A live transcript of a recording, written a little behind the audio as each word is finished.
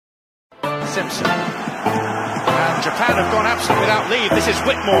Simpson. And Japan have gone absent without leave. This is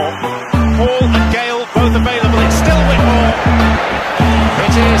Whitmore. Hall and Gale both available. It's still Whitmore.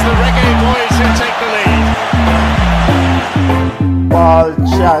 It is the Reggae Boys who take the lead. Ball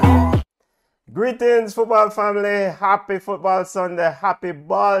chat. Greetings, football family. Happy Football Sunday. Happy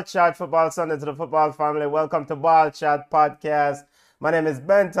Ball Chat Football Sunday to the football family. Welcome to Ball Chat Podcast. My name is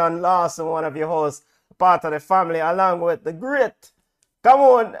Benton Lawson, one of your hosts, part of the family, along with the great. Come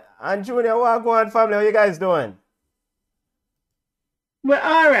on, and Junior, what going on, family? How you guys doing? We're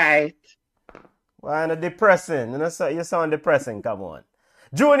all right. Well, depressing. You sound depressing. Come on.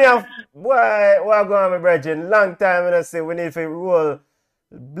 Junior, what going on, my brethren? Long time, I say we need to roll,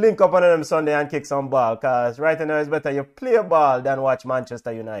 blink up on them Sunday and kick some ball, because right now it's better you play ball than watch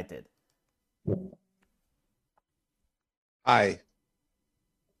Manchester United. Aye.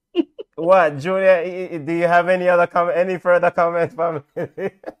 What, Junior? Do you have any further comments, family?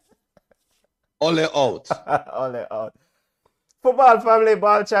 Only out. Only out. Football family,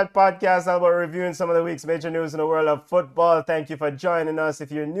 Ball Chat Podcast, all about reviewing some of the week's major news in the world of football. Thank you for joining us.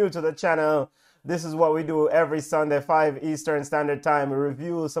 If you're new to the channel, this is what we do every Sunday, 5 Eastern Standard Time. We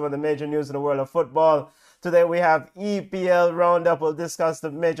review some of the major news in the world of football. Today we have EPL Roundup. We'll discuss the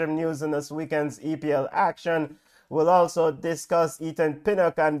major news in this weekend's EPL action. We'll also discuss Ethan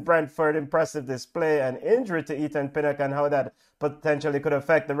Pinnock and Brentford impressive display and injury to Ethan Pinnock and how that potentially could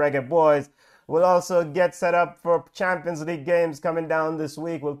affect the Reggae Boys. We'll also get set up for Champions League games coming down this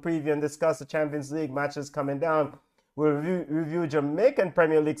week. We'll preview and discuss the Champions League matches coming down. We'll review Jamaican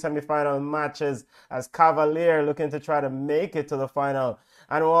Premier League semi-final matches as Cavalier looking to try to make it to the final.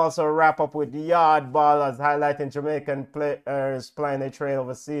 And we'll also wrap up with Yard Ballers, highlighting Jamaican players playing their trade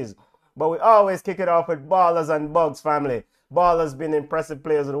overseas. But we always kick it off with Ballers and Bugs, family. Ballers being the impressive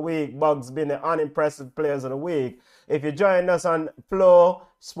players of the week, Bugs being the unimpressive players of the week. If you join us on Flow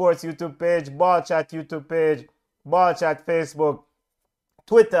Sports YouTube page, Ball Chat YouTube page, Ball Chat Facebook,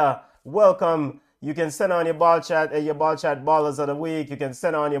 Twitter, welcome. You can send on your Ball Chat Ballers of the week. You can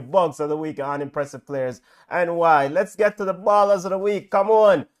send on your Bugs of the week, unimpressive players, and why. Let's get to the Ballers of the week. Come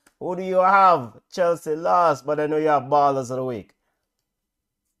on. Who do you have? Chelsea lost, but I know you have Ballers of the week.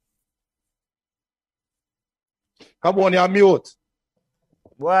 Come on, you're mute.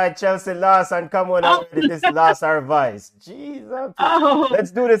 Why Chelsea lost and come on already this lost our vice. Jesus. Let's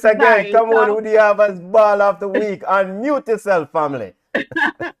do this again. Sorry, come on, who do you have as ball of the week? Unmute yourself, family.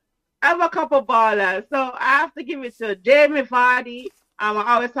 I have a couple ballers. So I have to give it to Jamie Vardy.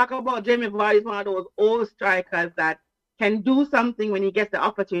 I always talk about Jamie Vardy is one of those old strikers that can do something when he gets the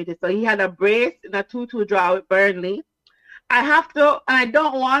opportunity. So he had a brace in a 2-2 draw with Burnley. I have to, and I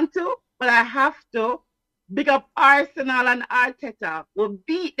don't want to, but I have to big up Arsenal and Arteta. Will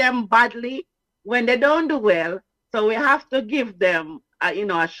beat them badly when they don't do well. So we have to give them,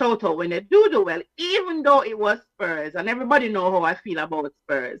 a shout out when they do well, even though it was Spurs. And everybody know how I feel about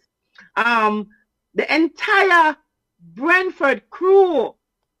Spurs. The entire Brentford crew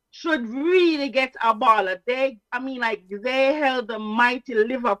should really get a baller. They held the mighty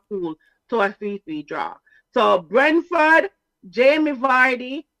Liverpool to a 3-3 draw. So Brentford, Jamie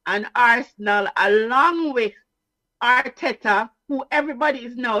Vardy, and Arsenal, along with Arteta, who everybody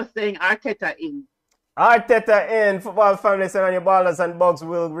is now saying Arteta in. Arteta in. Football family, send on your ballers and bugs.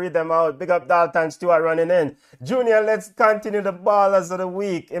 We'll read them out. Big up Dalton Stewart running in. Junior, let's continue the ballers of the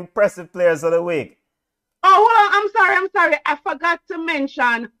week. Impressive players of the week. Oh, I'm sorry. I forgot to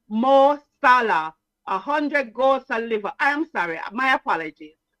mention Mo Salah. 100 goals to Liverpool. I'm sorry. My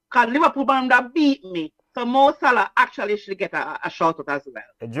apologies. Because Liverpool beat me. So Mo Salah actually should get a shout out as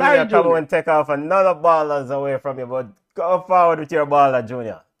well. Junior, come on and take off another ballers away from you, but go forward with your baller,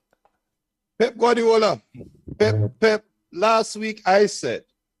 Junior. Pep Guardiola. Pep, last week I said,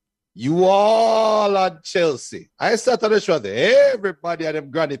 you all are Chelsea. I started the show there. Everybody at them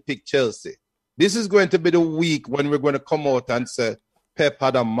granny pick Chelsea. This is going to be the week when we're going to come out and say, Pep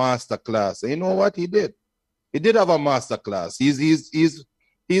had a masterclass. And you know what he did? He did have a masterclass.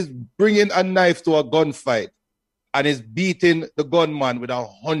 He's bringing a knife to a gunfight and is beating the gunman with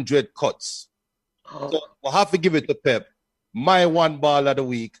 100 cuts. So we'll have to give it to Pep. My one ball of the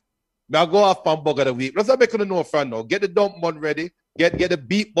week. Now go off on bug of the week. Let's not make it no friend now. Get the dump button ready. Get the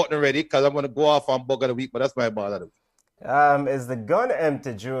beat button ready because I'm going to go off on bug of the week, but that's my ball of the week. Is the gun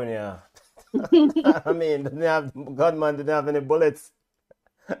empty, Junior? I mean, gunman didn't have any bullets.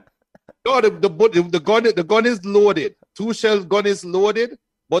 No, the gun is loaded. Tuchel's gun is loaded.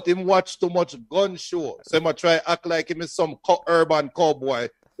 But him watch too much gun show. So he might try act like him is some urban cowboy.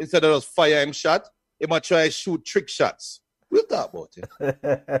 Instead of just fire him shot, he might try shoot trick shots. We'll talk about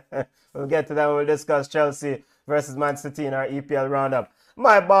it. We'll get to that when we'll discuss Chelsea versus Man City in our EPL roundup.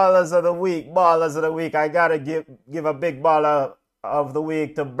 My ballers of the week, I gotta give a big baller of the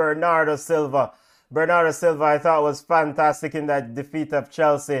week to Bernardo Silva. Bernardo Silva, I thought, was fantastic in that defeat of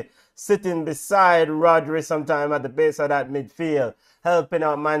Chelsea, sitting beside Rodri sometime at the base of that midfield, helping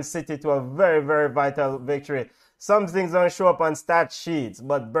out Man City to a very, very vital victory. Some things don't show up on stat sheets,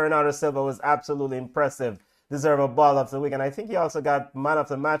 but Bernardo Silva was absolutely impressive. Deserve a ball of the week, and I think he also got Man of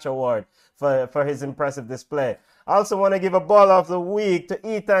the Match award for his impressive display. I also want to give a ball of the week to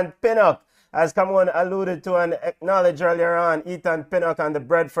Ethan Pinnock. As someone alluded to and acknowledged earlier on, Ethan Pinnock and the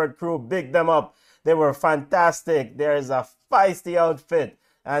Bradford crew, big them up. They were fantastic. There's a feisty outfit,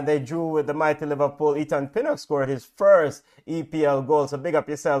 and they drew with the mighty Liverpool. Ethan Pinnock scored his first EPL goal, so big up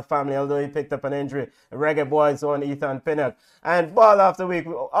yourself, family, although he picked up an injury. Reggae Boys on Ethan Pinnock. And ball of the week,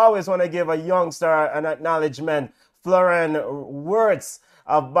 we always want to give a youngster an acknowledgement. Florian Wirtz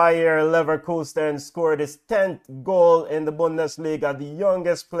of Bayer Leverkusen scored his 10th goal in the Bundesliga, the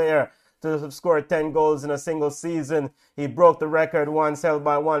youngest player to have scored 10 goals in a single season. He broke the record once held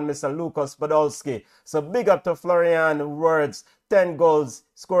by one Mr. Lukas Podolski. So big up to Florian Wirtz. 10 goals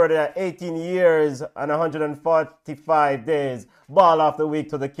scored at 18 years and 145 days. Ball of the week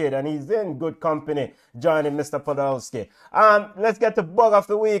to the kid, and he's in good company joining Mr. Podolski. Let's get to bug of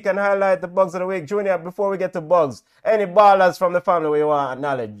the week and highlight the bugs of the week. Junior, before we get to bugs, any ballers from the family we want to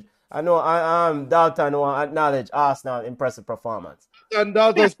acknowledge? I know Dalton want to acknowledge Arsenal impressive performance. And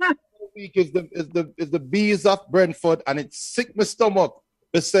Dalton's week is the bees of Brentford, and it's sick my stomach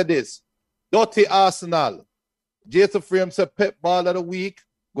to say this. Dirty Arsenal. Jason Frame said Pep ball of the week,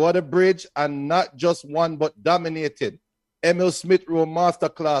 go to the bridge, and not just one but dominated. Emil Smith Rowe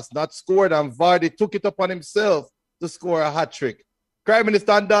masterclass, not scored, and Vardy took it upon himself to score a hat trick. Prime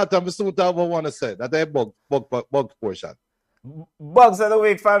Minister and Dalton, I soon want to say that they bug portion. Bugs of the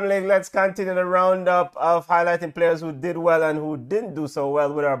week, family. Let's continue the roundup of highlighting players who did well and who didn't do so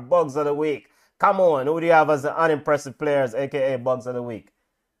well with our bugs of the week. Come on, who do you have as the unimpressive players, aka bugs of the week?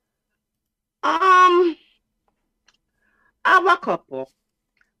 I have a couple.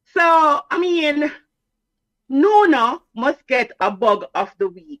 So, Nuno must get a bug of the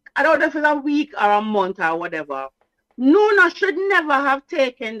week. I don't know if it's a week or a month or whatever. Nuno should never have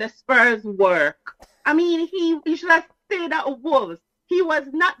taken the Spurs work. He should have stayed at Wolves. He was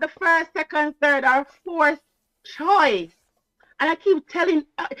not the first, second, third, or fourth choice. And I keep telling,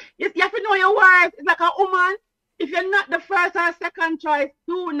 you have to know your words. It's like a woman. If you're not the first or second choice,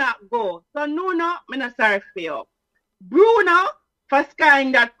 do not go. So Nuno, I'm not sorry for you. Bruno, for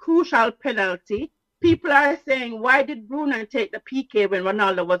scoring that crucial penalty. People are saying, why did Bruno take the PK when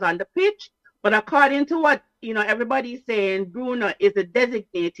Ronaldo was on the pitch? But according to what everybody's saying, Bruno is a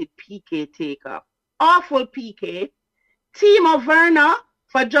designated PK taker. Awful PK. Timo Werner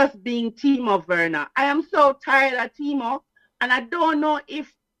for just being Timo Werner. I am so tired of Timo, and I don't know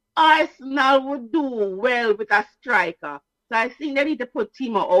if Arsenal would do well with a striker. So I think they need to put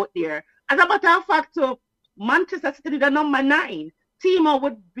Timo out there. As a matter of fact, Manchester City, the number 9. Timo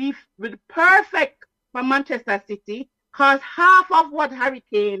would be perfect for Manchester City, cost half of what Harry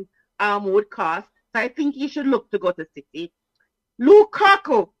Kane would cost. So I think he should look to go to City.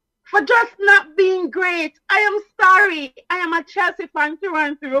 Lukaku, for just not being great. I am sorry. I am a Chelsea fan through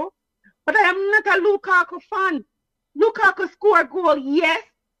and through, but I am not a Lukaku fan. Lukaku scored a goal, yes,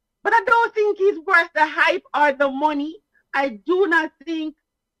 but I don't think he's worth the hype or the money. I do not think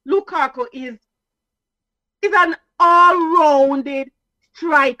Lukaku is an all-rounded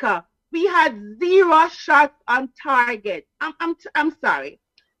striker. We had 0 shots on target. I'm sorry.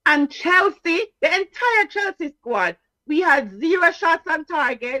 And Chelsea, the entire Chelsea squad, we had 0 shots on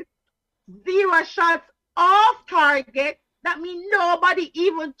target, 0 shots off target. That means nobody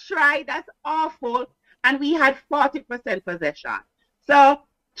even tried. That's awful. And we had 40% possession. So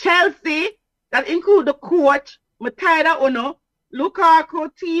Chelsea, that include the coach, Matada Uno,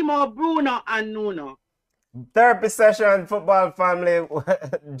 Lukaku, Timo, Bruno, and Nuno. Therapy session, football family.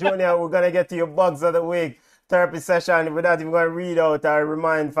 Junior, we're going to get to your bugs of the week. Therapy session. We're not even going to read out or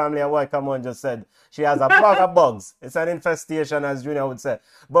remind family of what Camon just said. She has a bug of bugs. It's an infestation, as Junior would say.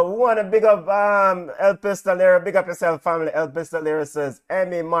 But we want to big up El Pistolero. Big up yourself, family. El Pistolero says,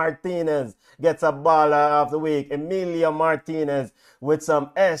 Emi Martinez gets a baller of the week. Emilio Martinez with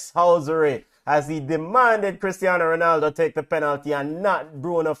some S-housery as he demanded Cristiano Ronaldo take the penalty and not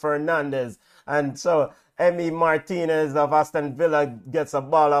Bruno Fernandes. And so Emi Martinez of Aston Villa gets a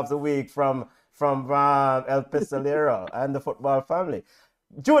ball of the week from El Pistolero and the football family.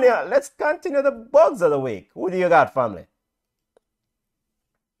 Junior, let's continue the bugs of the week. Who do you got, family?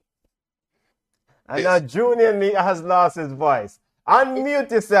 And now Junior has lost his voice. Unmute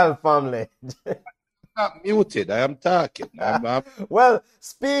yourself, family. not muted. I am talking. Well,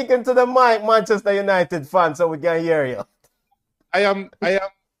 speaking to the mic, Manchester United fan, so we can hear you. I am.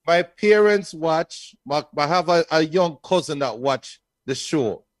 My parents watch. I have a young cousin that watch the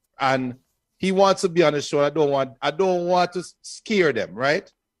show, and he wants to be on the show. I don't want to scare them,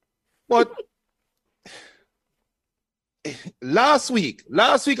 right? But last week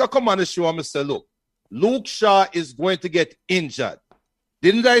I come on the show and I said, look, Luke Shaw is going to get injured.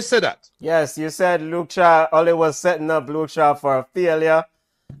 Didn't I say that? Yes, you said Luke Shaw, Ollie was setting up Luke Shaw for a failure,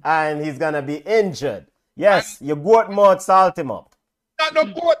 and he's going to be injured. Yes, your goat mouth salt him up. Not no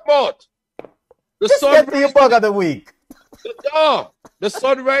goat mouth. Just get to your bug of the week. The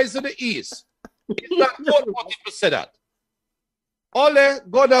sunrise in the east. It's not goat mouth if you say that. Ole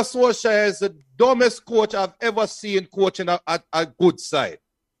Gunnar Solskjaer is the dumbest coach I've ever seen coaching a good side.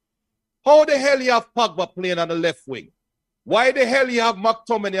 How the hell you have Pogba playing on the left wing? Why the hell you have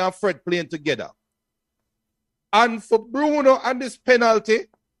McTominay and Fred playing together? And for Bruno and this penalty,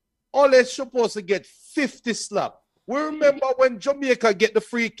 Ole is supposed to get 50 slap. We remember when Jamaica get the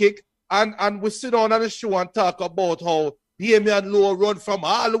free kick and we sit down on the show and talk about how Damian Lowe run from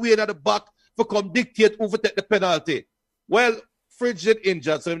all the way to the back for come dictate who take the penalty. Well, Fridge get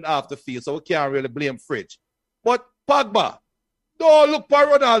injured, so he didn't have to feel, so we can't really blame Fridge. But Pogba, don't look for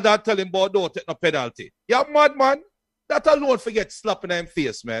Ronaldo and tell him about don't take no penalty. You're mad, man. That alone forget slapping him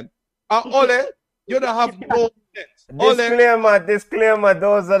face, man. Ole, you don't have no sense. Disclaimer,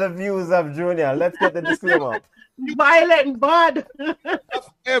 those are the views of Junior. Let's get the disclaimer. Violent bad.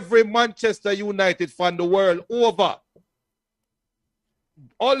 Every Manchester United fan the world over.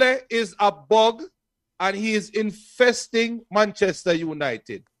 Ole is a bug and he is infesting Manchester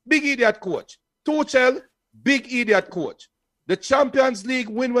United. Big idiot coach. Tuchel, big idiot coach. The Champions League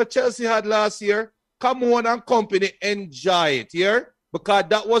win what Chelsea had last year, come on and company, enjoy it here, because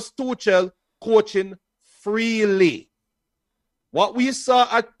that was Tuchel coaching freely. What we saw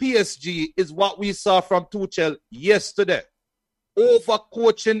at PSG is what we saw from Tuchel yesterday. Over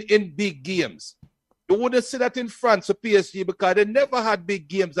coaching in big games. You wouldn't see that in France for PSG because they never had big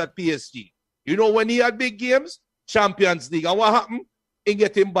games at PSG. You know when he had big games? Champions League. And what happened? He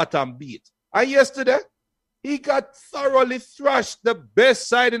get him bottom beat. And yesterday, he got thoroughly thrashed, the best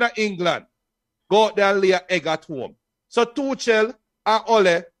side in England. Go out there and lay an egg at home. So Tuchel and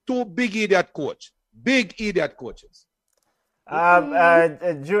Ole, two big idiot coach. Big idiot coaches.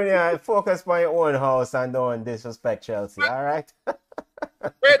 Junior, focus on your own house and don't disrespect Chelsea, all right?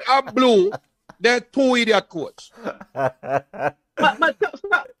 Red and blue, they're two idiot coach. But all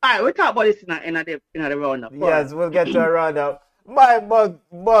right, we'll talk about this in the roundup. Yes, we'll get to a roundup. My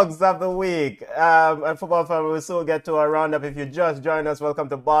bugs of the week. And football family, we'll soon get to a roundup. If you just joined us, welcome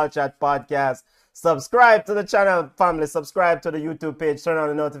to Ball Chat Podcast. Subscribe to the channel, family. Subscribe to the YouTube page. Turn on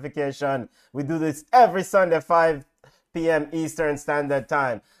the notification. We do this every Sunday, 5 p.m. Eastern Standard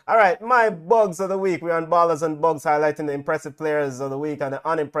Time. All right, my bugs of the week. We're on Ballers and Bugs, highlighting the impressive players of the week and the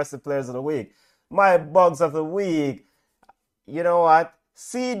unimpressive players of the week. My bugs of the week. You know what?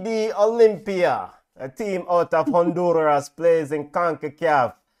 CD Olympia, a team out of Honduras, plays in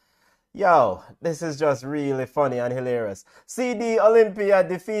CONCACAF. Yo, this is just really funny and hilarious. CD Olympia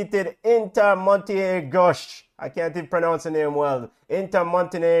defeated Inter Montenegros. I can't even pronounce the name well. Inter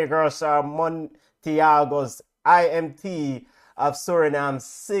Montenegros or Montiagos IMT of Suriname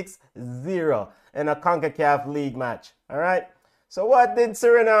 6-0 in a CONCACAF League match. All right. So what did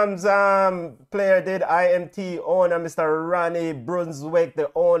Suriname's player did? IMT owner, Mr. Ronnie Brunswick, the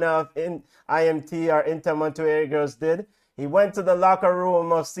owner of IMT or Inter Montenegros did. He went to the locker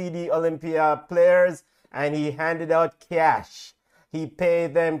room of CD Olympia players and he handed out cash. He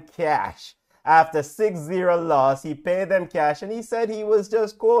paid them cash. After 6-0 loss, he paid them cash and he said he was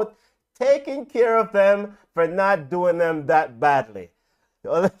just, quote, taking care of them for not doing them that badly.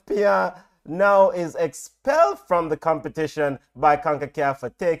 Olympia now is expelled from the competition by CONCACAF for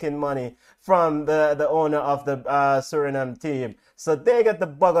taking money from the owner of the Suriname team. So they get the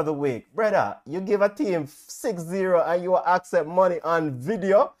bug of the week. Brother, you give a team 6-0 and you accept money on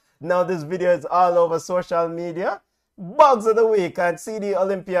video. Now this video is all over social media. Bugs of the week, and CD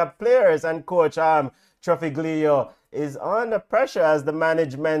Olympia players and coach Trofiglio is under pressure as the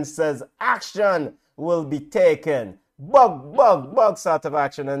management says action will be taken. Bug sort of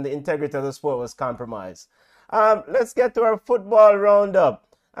action, and the integrity of the sport was compromised. Let's get to our football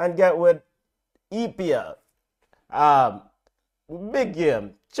roundup and get with EPL. Big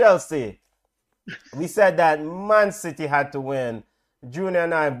game, Chelsea. We said that Man City had to win. Junior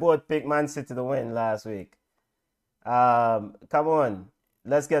and I both picked Man City to win last week. Come on,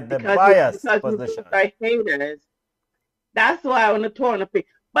 let's get the bias position. Haters. That's why I want to turn a pick.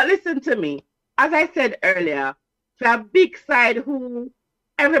 But listen to me. as I said earlier, for a big side who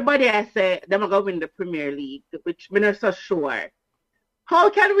everybody I say they're going to win the Premier League, which we're not so sure. How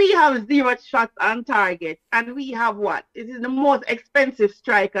can we have 0 shots on target and we have what? This is the most expensive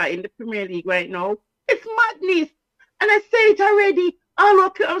striker in the Premier League right now. It's madness. And I say it already. All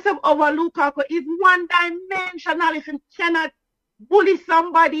of himself over Lukaku is one-dimensional. If he cannot bully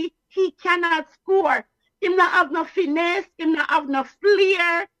somebody, he cannot score. He not have no finesse. He not have no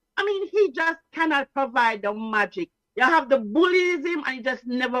flair. I mean, he just cannot provide the magic. You have the bullyism, and he just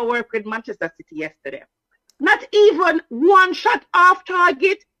never worked with Manchester City yesterday. Not even one shot off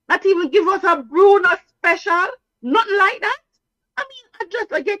target. Not even give us a Bruno special. Nothing like that. I mean,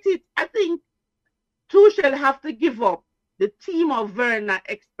 I get it. I think Tuchel have to give up the Timo Werner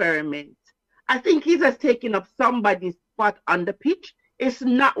experiment. I think he's just taking up somebody's spot on the pitch. It's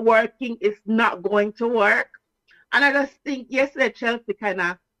not working. It's not going to work. And I just think yesterday Chelsea kind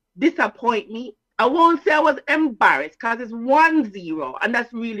of disappoint me. I won't say I was embarrassed because it's 1-0 and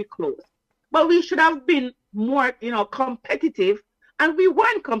that's really close. But we should have been more, competitive, and we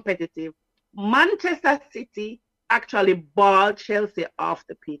weren't competitive. Manchester City actually balled Chelsea off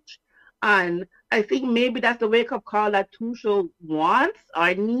the pitch. And I think maybe that's the wake-up call that Tuchel wants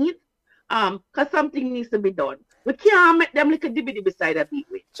or needs, because something needs to be done. We can't make them like a dibby beside a beat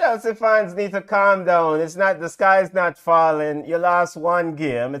with. Chelsea fans need to calm down. It's not, the sky's not falling. You lost one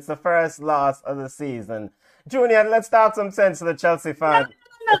game. It's the first loss of the season. Junior, let's talk some sense to the Chelsea fans.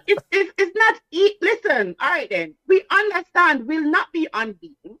 No, it's not. Listen, all right then. We understand we'll not be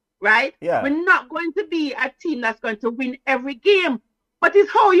unbeaten, right? Yeah. We're not going to be a team that's going to win every game. But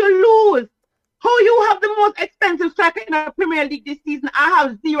it's how you lose. How you have the most expensive striker in our Premier League this season. I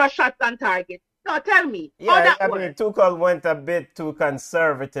have 0 shots on target. No, tell me. Yeah, I mean, Tuchel went a bit too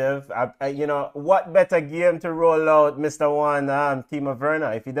conservative. What better game to roll out Mr. Timo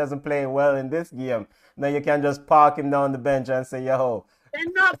Werner? If he doesn't play well in this game, then you can just park him down the bench and say, yo. They're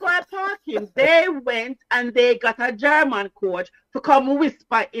not going to park him. They went and they got a German coach to come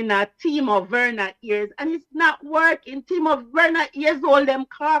whisper in a Timo Werner ears, and it's not working. Timo Werner ears all them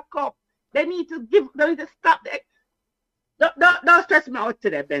clock up. They need to stop that. Don't stress me out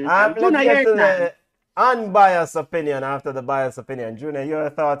today, Ben. Let's get to the unbiased opinion after the biased opinion. Junior, your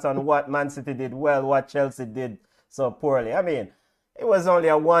thoughts on what Man City did well, what Chelsea did so poorly? I mean, it was only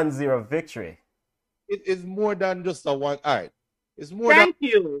a 1-0 victory. It is more than just a one. All right. It's more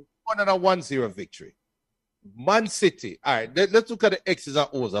more than a 1-0 victory. Man City. All right. Let's look at the X's and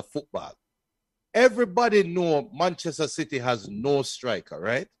O's of football. Everybody know Manchester City has no striker,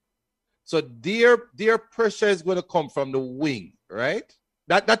 right? So their pressure is going to come from the wing, right?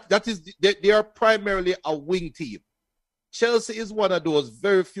 That is they are primarily a wing team. Chelsea is one of those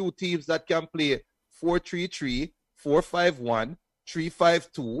very few teams that can play 4-3-3, 4-5-1,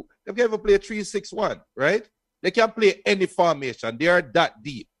 3-5-2. They can even play 3-6-1, right? They can play any formation. They are that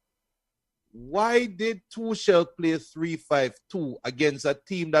deep. Why did Tuchel play 3-5-2 against a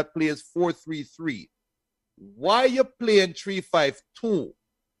team that plays 4-3-3? Why you playing 3-5-2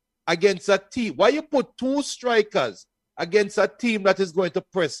 against a team? Why you put 2 strikers against a team that is going to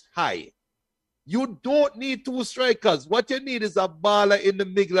press high? You don't need 2 strikers. What you need is a baller in the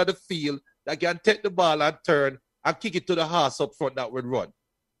middle of the field that can take the ball and turn and kick it to the horse up front that would run.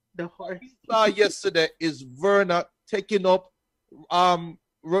 The horse. What we saw yesterday is Werner taking up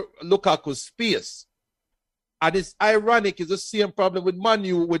Lukaku's space. And it's ironic, it's the same problem with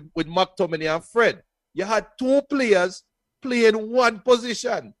Manu, with McTominay and Fred. You had 2 players playing one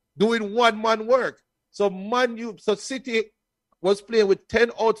position, doing one-man work. So City was playing with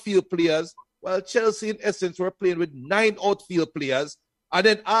 10 outfield players, while Chelsea, in essence, were playing with 9 outfield players, and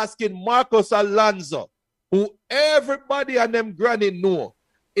then asking Marcos Alonso, who everybody and them granny know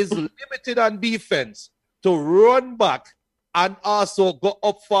is limited on defense, to run back and also go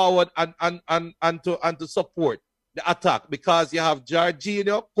up forward and to support the attack, because you have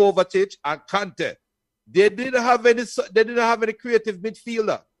Jorginho, Kovacic, and Kante. They didn't have any creative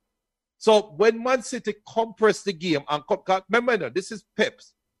midfielder. So when Man City compressed the game, and remember, this is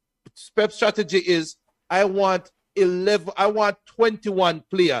Pep's strategy is I want 21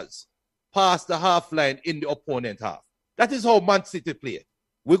 players past the half line in the opponent half. That is how Man City play.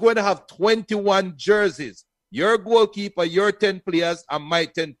 We're going to have 21 jerseys. Your goalkeeper, your 10 players, and my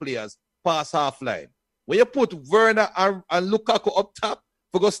 10 players past half line. When you put Werner and Lukaku up top,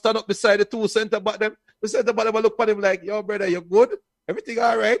 we go stand up beside the 2 center back them. The center back them will look at him like, yo, brother, you good? Everything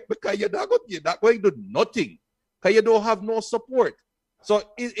all right? Because you're not going to do nothing. Because you don't have no support. So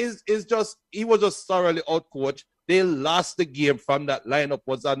he was just thoroughly outcoached. They lost the game from that lineup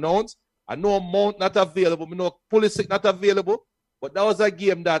was announced. I know Mount not available. I know Pulisic not available. But that was a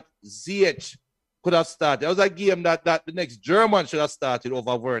game that ZH could have started. It was a game that the next German should have started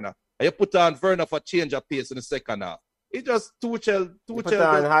over Werner. And you put on Werner for change of pace in the second half. It just Tuchel. Put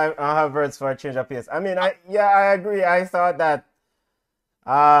on Havertz for a change of pace. I mean, I agree. I thought that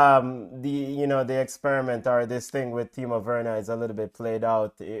the experiment or this thing with Timo Werner is a little bit played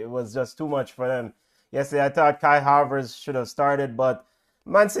out. It was just too much for them. Yesterday, I thought Kai Havertz should have started, but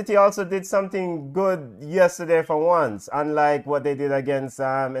Man City also did something good yesterday for once, unlike what they did against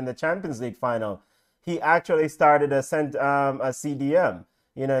in the Champions League final. He actually started a CDM.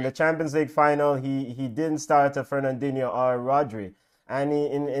 In the Champions League final, he didn't start a Fernandinho or Rodri. And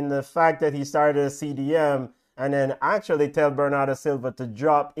in the fact that he started a CDM and then actually tell Bernardo Silva to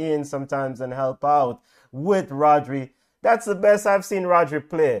drop in sometimes and help out with Rodri, that's the best I've seen Rodri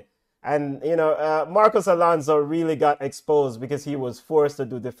play. And, Marcos Alonso really got exposed because he was forced to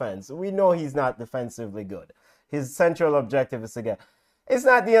do defense. We know he's not defensively good. His central objective is to get... It's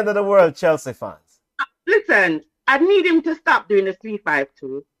not the end of the world, Chelsea fans. Listen, I need him to stop doing the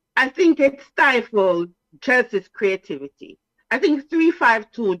 3-5-2. I think it stifled Chelsea's creativity. I think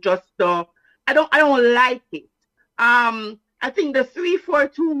 3-5-2 just... I don't like it. I think the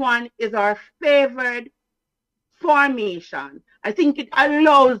 3-4-2-1 is our favored formation. I think it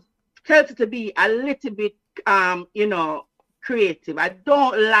allows Chelsea to be a little bit, creative. I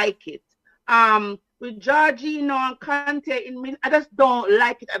don't like it. With Jorginho and Conte in mid, I just don't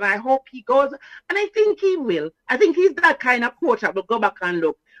like it, and I hope he goes. And I think he will. I think he's that kind of coach that will go back and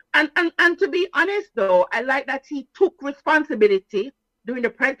look. And to be honest, though, I like that he took responsibility during the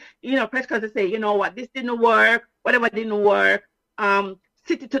press conference to say, you know what, this didn't work, whatever didn't work.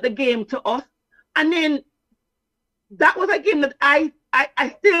 City took the game to us, and then that was a game that I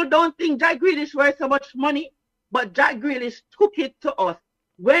still don't think Jack Grealish worth so much money, but Jack Grealish took it to us.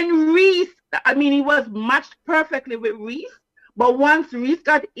 When Reece, he was matched perfectly with Reece, but once Reece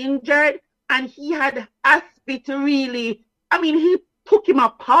got injured and he had Aspie to really, he took him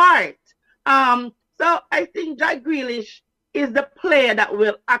apart. So I think Jack Grealish is the player that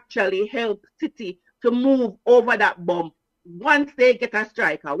will actually help City to move over that bump once they get a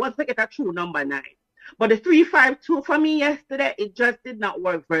striker, once they get a true number 9. But the 3-5-2 for me yesterday, it just did not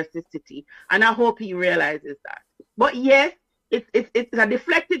work versus City. And I hope he realizes that. But yes, it's a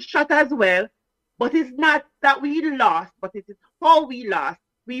deflected shot as well. But it's not that we lost, but it is how we lost.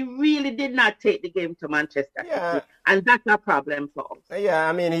 We really did not take the game to Manchester City. And that's a problem for us.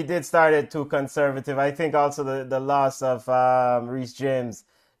 Yeah, he did start it too conservative. I think also the loss of Reece James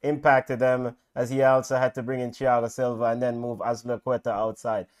impacted them, as he also had to bring in Thiago Silva and then move Azpilicueta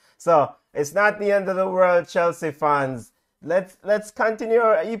outside. So it's not the end of the world, Chelsea fans. Let's continue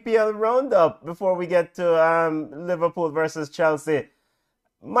our EPL roundup before we get to Liverpool versus Chelsea.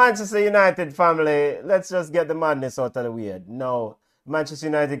 Manchester United family, let's just get the madness out of the way. No, Manchester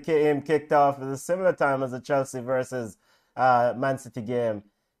United game kicked off at a similar time as the Chelsea versus Man City game.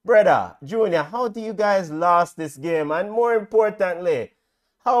 Brother, Junior, how do you guys lost this game? And more importantly,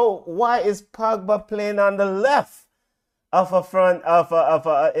 why is Pogba playing on the left of a front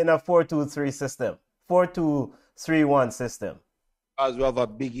in a 4-2-3 system, 4-2-3-1 system? Because we have a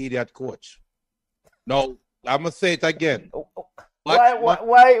big idiot coach. No, I'm gonna say it again.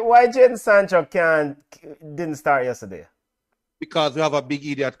 Why Jadon Sancho didn't start yesterday? Because we have a big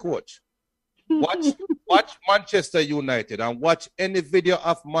idiot coach. Watch Manchester United and watch any video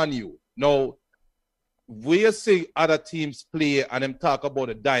of Man U. Now, we see other teams play and them talk about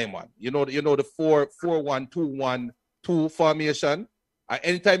the diamond. You know the 4-1-2-1-2 formation. And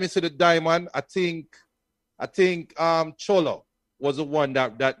anytime you see the diamond, I think Cholo was the one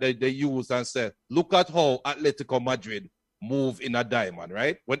that they used and said, look at how Atletico Madrid move in a diamond,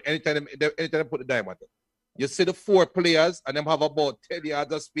 right? Anytime they put the diamond, you see the 4 players and them have about 10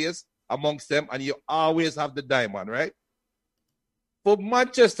 yards of space amongst them, and you always have the diamond, right? For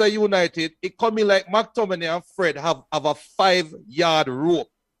Manchester United, it coming like McTominay and Fred have a 5-yard rope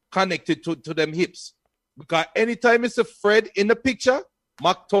connected to them hips. Because anytime it's a Fred in the picture,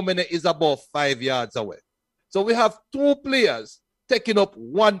 McTominay is about 5 yards away. So we have 2 players taking up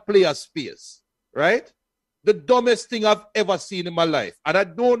 1 player's space, right? The dumbest thing I've ever seen in my life. And I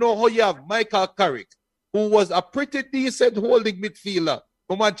don't know how you have Michael Carrick, who was a pretty decent holding midfielder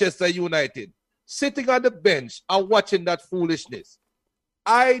for Manchester United, sitting on the bench and watching that foolishness.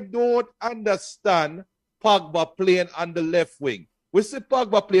 I don't understand Pogba playing on the left wing. We see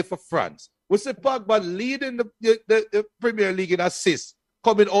Pogba play for France. We see Pogba leading the Premier League in assists,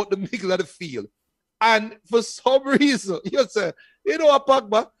 coming out the middle of the field. And for some reason, you say, you know what,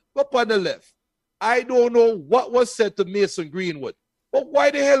 Pogba, go up on the left. I don't know what was said to Mason Greenwood. But why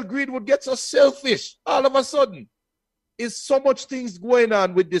the hell Greenwood gets so selfish all of a sudden? is so much things going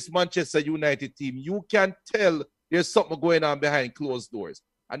on with this Manchester United team. You can tell there's something going on behind closed doors.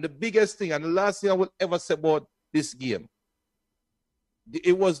 And the biggest thing, and the last thing I will ever say about this game,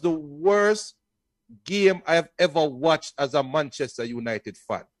 it was the worst game I have ever watched as a Manchester United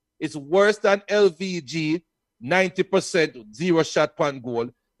fan. It's worse than LVG, 90% zero shot pan goal.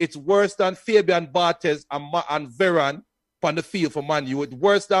 It's worse than Fabian Barthez and Veron on the field for Man U. It's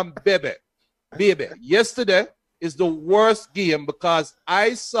worse than Bebe. Yesterday is the worst game because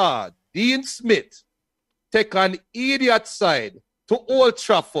I saw Dean Smith take an idiot side to Old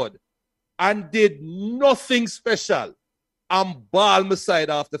Trafford and did nothing special and ball my side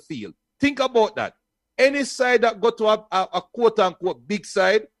off the field. Think about that. Any side that got to a quote-unquote big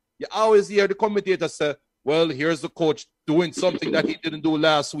side, you always hear the commentator say, well, here's the coach doing something that he didn't do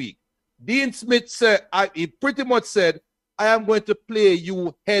last week. Dean Smith said, he pretty much said, I am going to play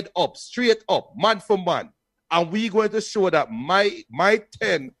you head up, straight up, man for man. And we're going to show that my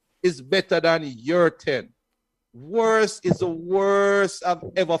 10 is better than your 10. Worst is the worst I've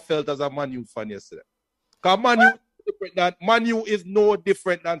ever felt as a Man U fan yesterday. Because Man U is no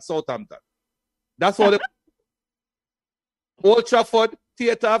different than Southampton. That's all. Old Trafford,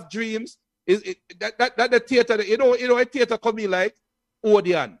 Theatre of Dreams, that the theatre, you know a theatre coming like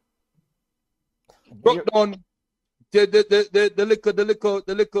Odeon. Broke down the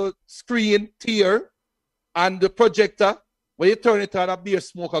little screen tier and the projector. When you turn it on, a beer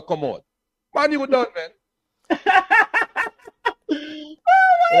smoker come out. Man, you done, man.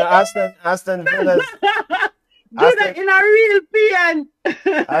 Aston Villa. Do that in a real pen.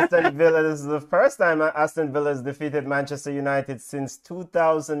 Aston Villa, this is the first time Aston Villa has defeated Manchester United since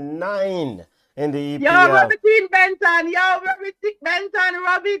 2009 in the EPL. Yo, Robbie Team Benton.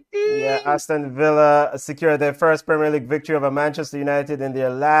 Robbie Team. Yeah, Aston Villa secured their first Premier League victory over Manchester United in their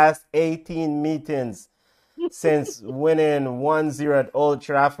last 18 meetings since winning 1-0 at Old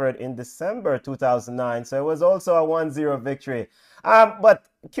Trafford in December 2009. So it was also a 1-0 victory. But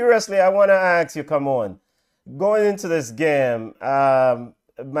curiously, I want to ask you, come on. Going into this game,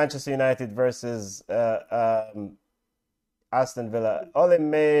 Manchester United versus Aston Villa, Ole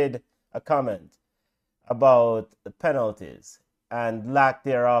made a comment about the penalties and lack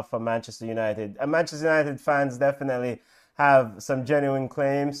thereof for Manchester United. And Manchester United fans definitely have some genuine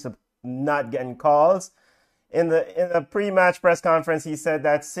claims to not getting calls. In the pre-match press conference, he said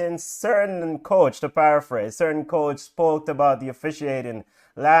that since certain coach spoke about the officiating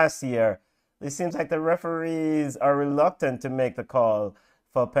last year, it seems like the referees are reluctant to make the call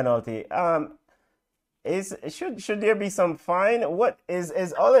for penalty. Should there be some fine? What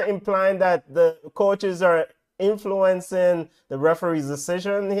is Ole implying that the coaches are influencing the referee's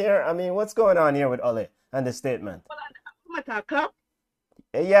decision here? I mean, what's going on here with Ole and the statement?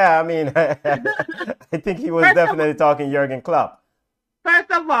 Yeah, I mean, I think he was definitely talking Jurgen Klopp. First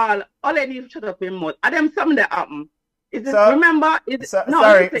of all, Ole needs to shut up his mouth. I them something that happened. Remember?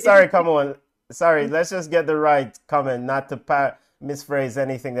 Sorry, come on. Sorry, let's just get the right comment, not to misphrase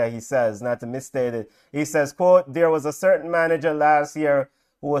anything that he says, not to misstate it. He says, quote, there was a certain manager last year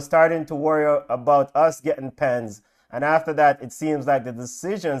who was starting to worry about us getting pens. And after that, it seems like the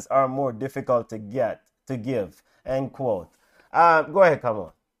decisions are more difficult to give, end quote. Go ahead, come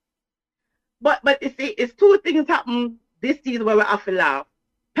on. But you see, it's two things happen this season where we have to laugh.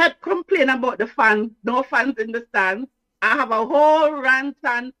 Pep complain about the fans, no fans in the stands. I have a whole rant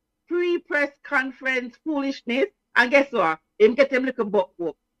on pre-press conference foolishness, and guess what? Him get him little butt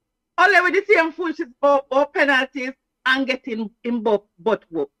whoop. All with the same foolishness or penalties and getting him butt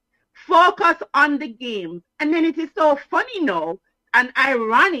whoop. Focus on the game. And then it is so funny now and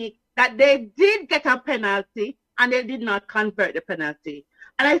ironic that they did get a penalty and they did not convert the penalty.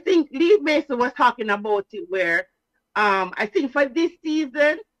 And I think Lee Mason was talking about it where I think for this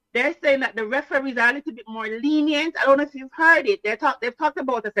season, they're saying that the referees are a little bit more lenient. I don't know if you've heard it. They've talked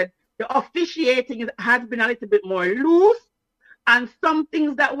about it. Said the officiating has been a little bit more loose. And some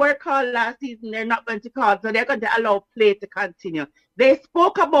things that were called last season, they're not going to call. So they're going to allow play to continue. They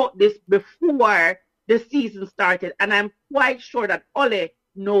spoke about this before the season started. And I'm quite sure that Ole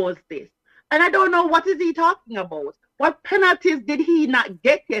knows this. And I don't know what is he talking about. What penalties did he not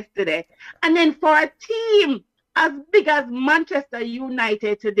get yesterday? And then for a team as big as Manchester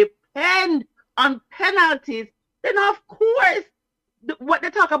United to depend on penalties, then of course, what they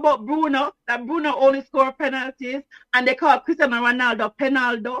talk about Bruno, that Bruno only scored penalties, and they call Cristiano Ronaldo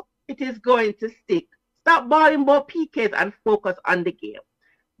Penaldo, it is going to stick. Stop balling about PKs and focus on the game.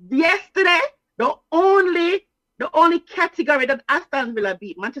 Yesterday, the only category that Aston Villa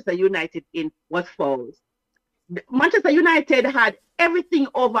beat Manchester United in was fouls. Manchester United had everything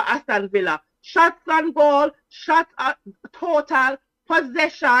over Aston Villa, shots on goal, shots on total,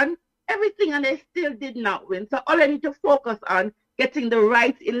 possession, everything, and they still did not win. So all I need to focus on getting the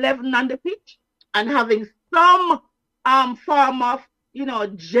right 11 on the pitch and having some form of,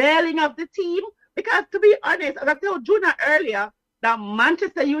 gelling of the team. Because to be honest, as I told Juna earlier, that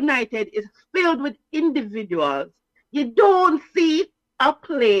Manchester United is filled with individuals. You don't see a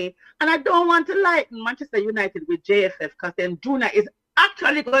play. And I don't want to lighten Manchester United with JFF because then Juna is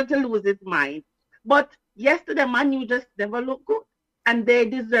actually going to lose his mind. But yesterday, Man U just never looked good. And they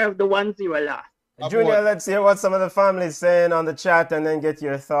deserve the 1-0 loss. Junior, let's hear what some of the families saying on the chat and then get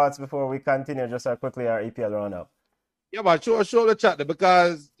your thoughts before we continue just quickly our EPL roundup. Yeah, but show the chat there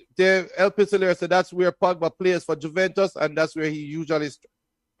because El Pizzolero said that's where Pogba plays for Juventus and that's where he usually...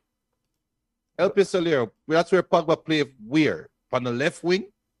 El Pizzolero, that's where Pogba plays where? On the left wing?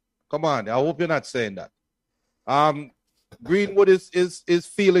 Come on, I hope you're not saying that. Greenwood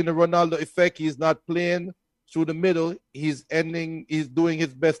is feeling the Ronaldo effect. He's not playing through the middle. He's doing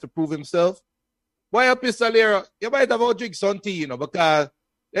his best to prove himself. Why El Pizzolero? You might have a drink some tea, because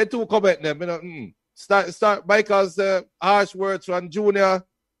they two comment them, Start Michael's harsh words from Junior.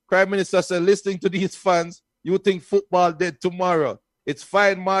 Prime Minister said, listening to these fans, you think football dead tomorrow. It's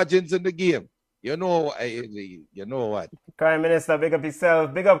fine margins in the game. You know what? Prime Minister, big up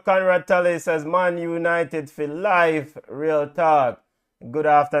yourself. Big up Conrad Tully says, Man United for life. Real talk. Good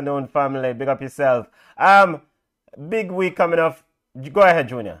afternoon, family. Big up yourself. Big week coming up. Go ahead,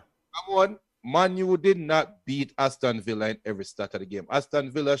 Junior. Come on. Man U did not beat Aston Villa in every start of the game. Aston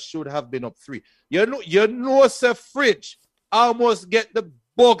Villa should have been up 3. Sir Fridge almost get the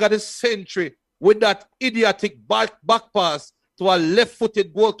bug of the century with that idiotic back pass to a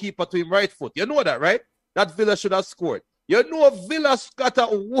left-footed goalkeeper to him right foot. You know that, right? That Villa should have scored. Villa's got a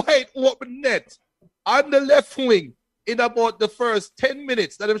wide open net on the left wing in about the first 10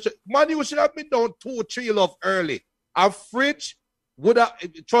 minutes. Man U should have been down 2-3 love early. And Fridge would have,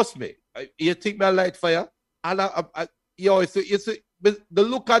 trust me, you think me a light fire? And the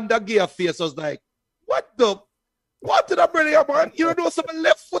look on the gear face was like, what did I bring here, man? You know, something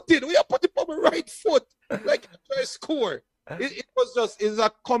left-footed. We are putting on my right foot. Like, try to score. It's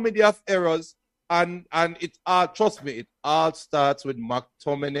a comedy of errors. And it all, trust me, it all starts with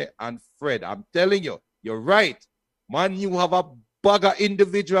McTominay and Fred. I'm telling you, you're right. Man, you have a bag of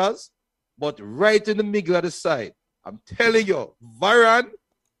individuals, but right in the middle of the side. I'm telling you,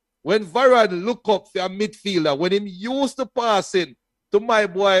 when Varane look up for a midfielder, when him used to passing to my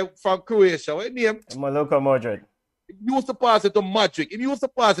boy from Croatia, what name? Luka Modric. He used to pass it to Modric. He used to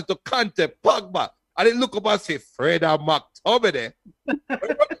pass it to Kante, Pogba. And he look up and say, Fred and McTominay.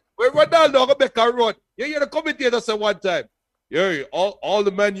 When Ronaldo go back and run, you hear the commentator say one time, yeah, all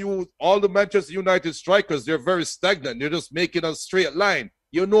the Manchester United strikers, they're very stagnant. They're just making a straight line.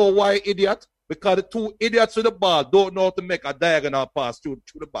 You know why, idiot? Because the two idiots with the ball don't know how to make a diagonal pass through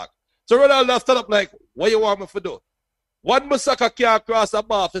the back. So Ronaldo stood up like, what you want me to do? One Musaka can't cross a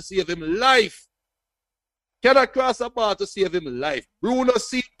ball to save him life. Cannot cross a ball to save him life. Bruno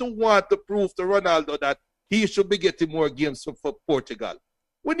seemed to want to prove to Ronaldo that he should be getting more games for Portugal.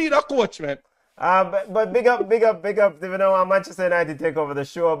 We need a coach, man. But big up, even though Manchester United take over the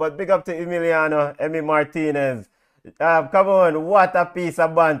show, but big up to Emi Martinez. Come on, what a piece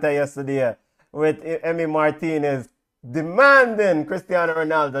of banter yesterday with Emi Martinez demanding Cristiano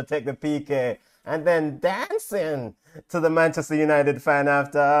Ronaldo take the PK and then dancing to the Manchester United fan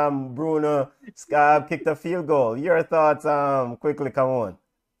after Bruno kicked a field goal. Your thoughts, quickly, come on.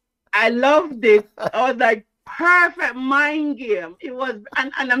 I loved it. I was like, perfect mind game. It was,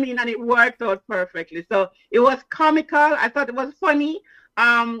 and it worked out perfectly. So it was comical. I thought it was funny.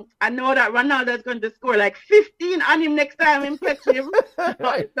 I know that Ronaldo is going to score like 15 on him next time in him.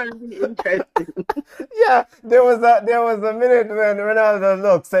 It's going to be interesting. Yeah, there was a minute when Ronaldo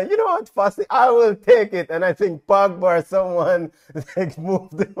looked, said, you know what, Fossey, I will take it. And I think Pogba or someone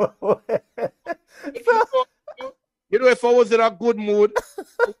moved him away. If I was in a good mood,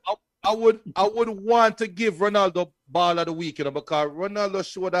 I would want to give Ronaldo ball of the week, because Ronaldo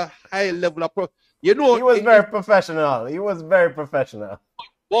showed a high level of he was very professional. He was very professional.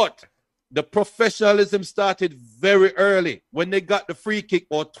 But the professionalism started very early when they got the free kick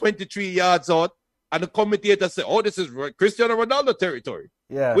or 23 yards out, and the commentator said, "Oh, this is Cristiano Ronaldo territory."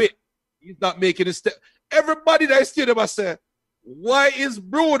 Yeah. Wait, he's not making a step. Everybody that stayed there said, "Why is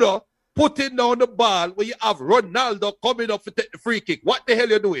Bruno putting down the ball when you have Ronaldo coming up to take the free kick? What the hell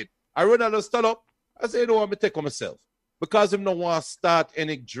are you doing?" And Ronaldo stood up. I said, "No, I'm going to take on myself." because him no want to start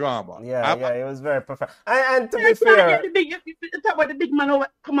any drama. Yeah, it was very perfect. And to be You fair, talk about the big man over,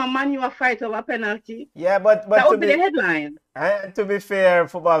 come on, man, you a fight over penalty. yeah, but That to would be the be headline. and to be fair,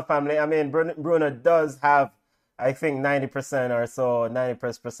 football family, I mean, Bruno does have, I think, 90% or so,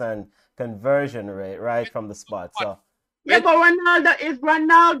 90% conversion rate, right, from the spot. So Yeah, but Ronaldo is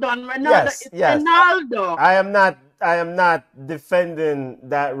Ronaldo. And Ronaldo yes, is yes. Ronaldo. I am not defending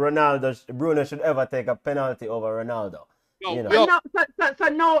that Bruno should ever take a penalty over Ronaldo. No, You know. yo, So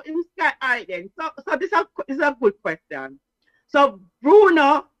no, in Sky, all right then. So this is a good question. So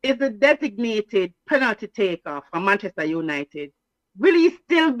Bruno is the designated penalty taker for Manchester United. Will he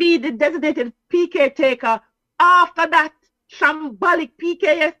still be the designated PK taker after that shambolic PK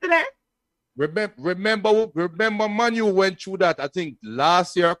yesterday? remember Manu went through that, I think,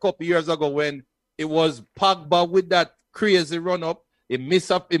 last year, a couple years ago, when it was Pogba with that crazy run-up. He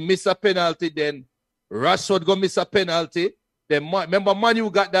miss a penalty, then Rashford go miss a penalty. Then remember Manu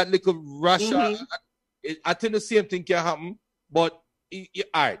got that little rush. I think the same thing can happen. But,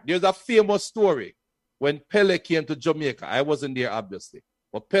 all right, there's a famous story when Pele came to Jamaica. I wasn't there, obviously.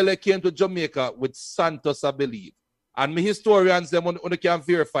 But Pele came to Jamaica with Santos, I believe. And me historians, them only can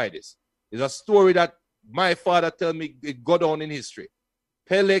verify this. It's a story that my father tell me it go down in history.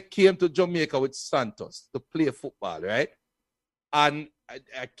 Pele came to Jamaica with Santos to play football, right? And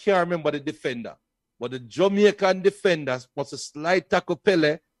I can't remember the defender. But the Jamaican defenders must slide tackle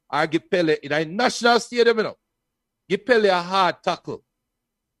Pele or give Pele in a national stadium, you know. Give Pele a hard tackle.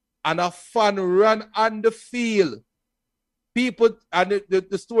 And a fan ran on the field. People, and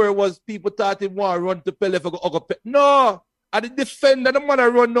the story was people thought he want to run to Pele for go. No! And the defender, the man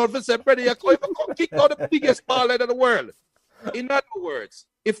run out for say, brother, you can't even kick out the biggest baller in the world. In other words,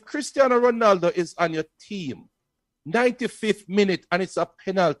 if Cristiano Ronaldo is on your team, 95th minute, and it's a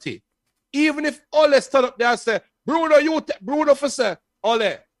penalty, even if Ole stand up there and say, Bruno for say,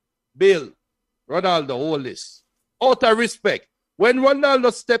 Ole, Bill, Ronaldo, all this. Out of respect. When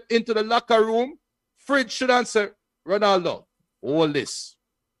Ronaldo stepped into the locker room, Fred should answer, Ronaldo, all this.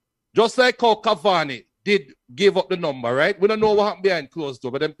 Just like how Cavani did give up the number, right? We don't know what happened behind closed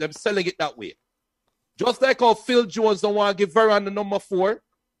door, but them selling it that way. Just like how Phil Jones don't want to give Varane the number 4,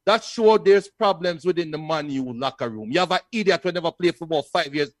 that showed there's problems within the Man U locker room. You have an idiot who never played for about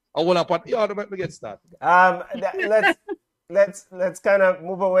 5 years. I want to don't make me get started. Let's kind of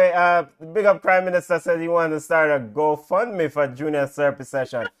move away. The big up Prime Minister said he wanted to start a GoFundMe for Junior therapy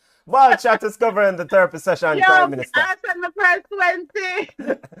session. Ball chat is covering the therapy session, Prime Minister. I sent the first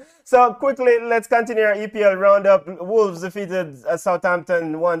 20. So quickly, let's continue our EPL roundup. Wolves defeated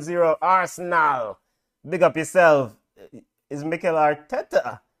Southampton 1-0. Arsenal. Big up yourself. Is Mikel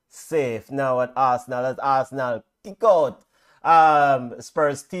Arteta safe now at Arsenal? As Arsenal kick out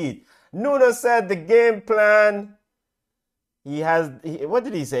Spurs' teeth. Nuno said the game plan. What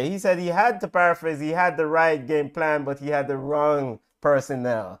did he say? He said he had, to paraphrase, he had the right game plan, but he had the wrong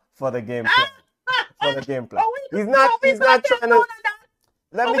personnel for the game plan. He's not trying to.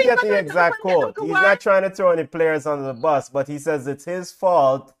 Let me get the exact quote. He's not trying to throw any players under the bus, but he says it's his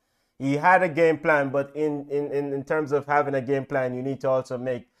fault. He had a game plan, but in terms of having a game plan, you need to also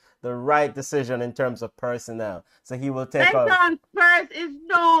make the right decision in terms of personnel. So he will take out. Spurs is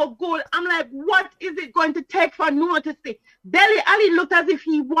no good. I'm like, what is it going to take for Nuno to stay? Dele Alli looked as if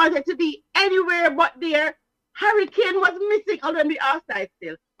he wanted to be anywhere but there. Harry Kane was missing on the outside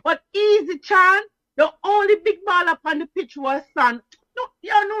still. But easy chance, the only big ball up on the pitch was Son. No,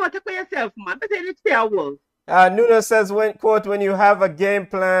 you know what to for yourself, man. But then it's fair wolves. Nuno says, when you have a game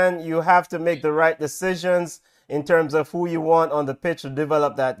plan, you have to make the right decisions in terms of who you want on the pitch to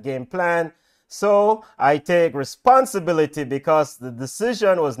develop that game plan. So I take responsibility because the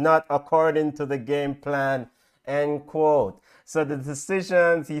decision was not according to the game plan, end quote. So the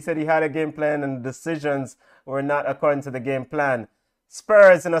decisions, he said he had a game plan and the decisions were not according to the game plan.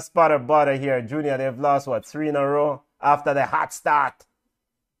 Spurs in a spot of bother here. Junior, they've lost, 3 in a row after the hot start.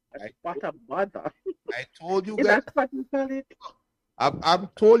 What a bother. I told you Is guys. that what you call it? I'm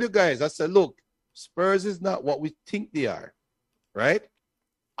told you guys, I said, look, Spurs is not what we think they are, right?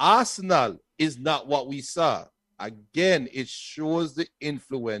 Arsenal is not what we saw. Again, it shows the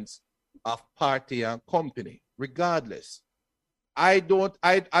influence of party and company, regardless. I don't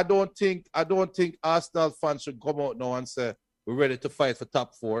think Arsenal fans should come out now and say we're ready to fight for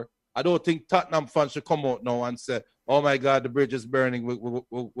top 4. I don't think Tottenham fans should come out now and say, oh my God, the bridge is burning.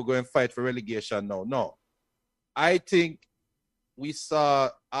 We're going to fight for relegation now. No. I think we saw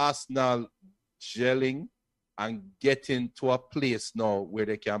Arsenal gelling and getting to a place now where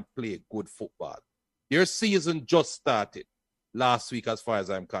they can play good football. Their season just started last week as far as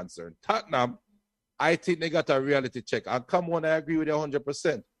I'm concerned. Tottenham, I think they got a reality check. And come on, I agree with you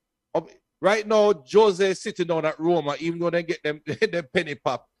 100%. Right now, Jose is sitting down at Roma, even though they get them, them penny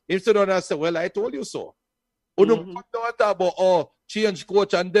pop. He sit down and say, well, I told you so. Don't talk about, oh, change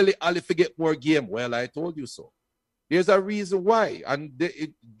coach and Dele Ali forget more game. Well, I told you so. There's a reason why. And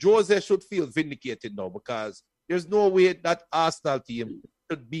Jose should feel vindicated now because there's no way that Arsenal team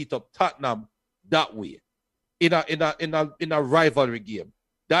should beat up Tottenham that way in a rivalry game.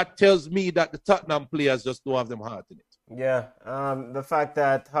 That tells me that the Tottenham players just don't have them heart in it. Yeah, the fact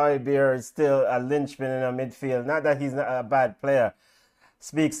that Harry Beer is still a linchpin in a midfield, not that he's not a bad player,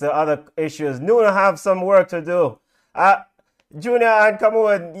 speaks to other issues. Nuno have some work to do. Junior and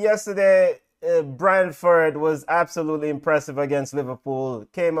Cameroon, yesterday, Brentford was absolutely impressive against Liverpool.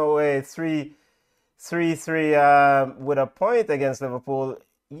 Came away 3-3 with a point against Liverpool.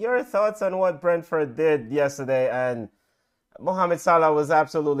 Your thoughts on what Brentford did yesterday? And Mohamed Salah was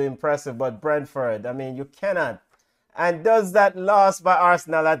absolutely impressive, but Brentford, I mean, you cannot. And does that loss by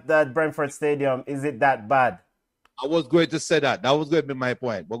Arsenal at that Brentford Stadium, is it that bad? I was going to say that. That was going to be my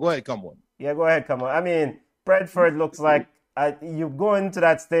point. But go ahead, come on. Yeah, go ahead, come on. I mean, Brentford looks like you go into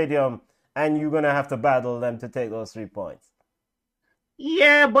that stadium and you're going to have to battle them to take those 3 points.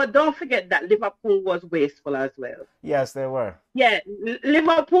 Yeah, but don't forget that Liverpool was wasteful as well. Yes, they were. Yeah,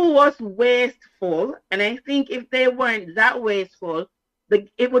 Liverpool was wasteful. And I think if they weren't that wasteful,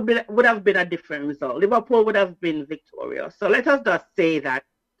 it would have been a different result. Liverpool would have been victorious. So let us just say that.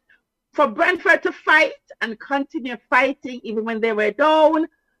 For Brentford to fight and continue fighting even when they were down,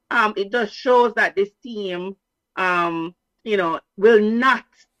 it just shows that this team, will not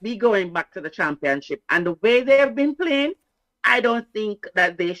be going back to the championship. And the way they have been playing, I don't think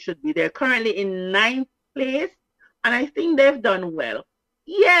that they should be. They're currently in 9th place, and I think they've done well.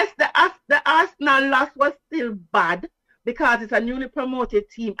 Yes, the Arsenal loss was still bad because it's a newly promoted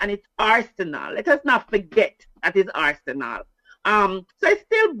team and it's Arsenal. Let us not forget that it's Arsenal. So it's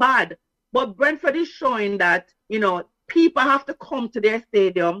still bad, but Brentford is showing that, people have to come to their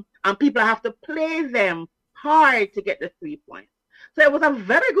stadium and people have to play them hard to get the 3 points. So it was a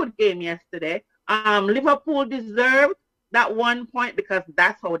very good game yesterday. Liverpool deserved that 1 point because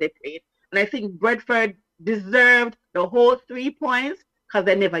that's how they played. And I think Brentford deserved the whole 3 points because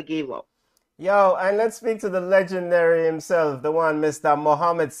they never gave up. Yo, and let's speak to the legendary himself, the one Mr.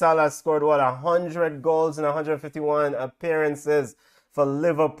 Mohamed Salah scored, 100 goals in 151 appearances for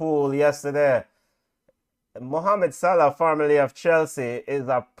Liverpool yesterday. Mohamed Salah, formerly of Chelsea, is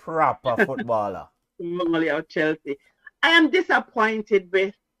a proper footballer. Formerly of Chelsea. I am disappointed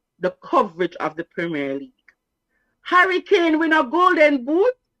with the coverage of the Premier League. Harry Kane win a golden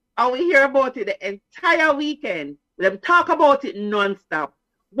boot, and we hear about it the entire weekend. Them talk about it non-stop.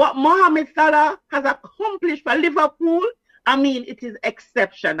 What Mohamed Salah has accomplished for Liverpool, I mean, it is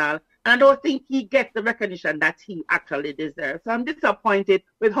exceptional. And I don't think he gets the recognition that he actually deserves. So I'm disappointed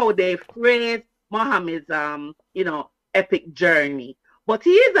with how they phrase Mohamed's, epic journey. But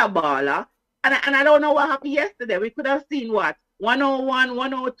he is a baller. And I don't know what happened yesterday. We could have seen 101,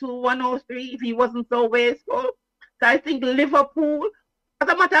 102, 103 if he wasn't so wasteful. So I think Liverpool, as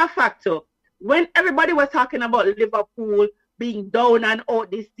a matter of fact, when everybody was talking about Liverpool being down and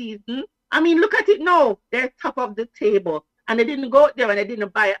out this season, I mean, look at it now. They're top of the table. And they didn't go out there and they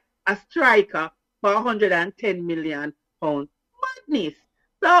didn't buy a striker for £110 million. Madness.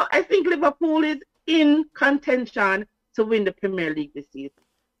 So I think Liverpool is in contention to win the Premier League this season.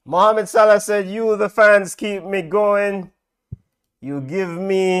 Mohamed Salah said, you, the fans, keep me going. You give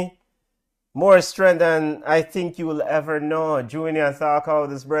me more strength than I think you will ever know. Junior Tharko,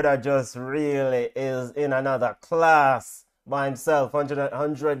 this brother just really is in another class by himself.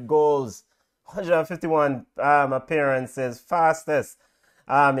 100 goals, 151 appearances, fastest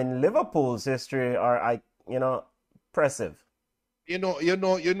in Liverpool's history are, impressive. You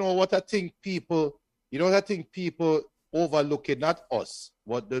know what I think people overlooking, not us,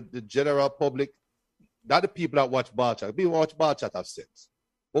 what the general public, not the people that watch ball chat. People watch ball chat have sense.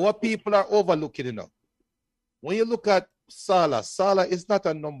 But what people are overlooking, when you look at Salah is not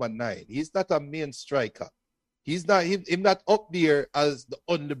a number 9. He's not a main striker. He's not up there as the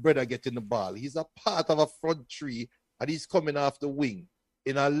only brother getting the ball. He's a part of a front three, and he's coming off the wing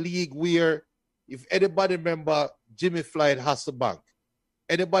in a league where, if anybody remember Jimmy Floyd Hasselbank,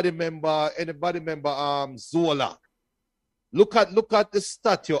 anybody remember Zola. Look at the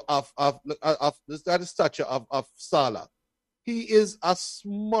statue of Salah. He is a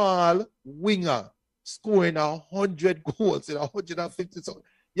small winger scoring 100 goals in 150. So,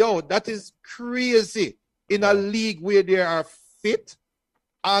 that is crazy in a league where there are fit,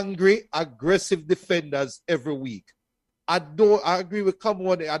 angry, aggressive defenders every week. I agree with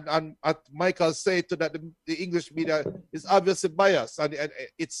Cameron and Michael said to that the English media is obviously biased, and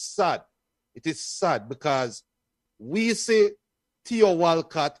it's sad. It is sad because we see Theo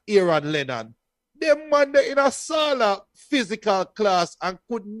Walcott, Aaron Lennon, them man they in a sala physical class and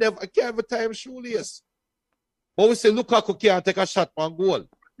can't have time shoelace. But we say Lukaku can't take a shot on goal.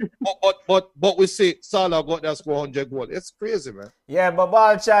 but we say Salah got there score 100 goals. It's crazy, man. Yeah, but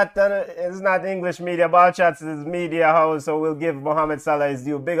Ball Chat is not English media. Ball Chat is media house, so we'll give Mohamed Salah his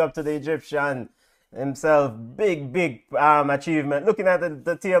due. Big up to the Egyptian himself. Big achievement. Looking at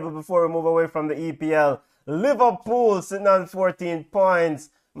the table before we move away from the EPL. Liverpool sitting on 14 points.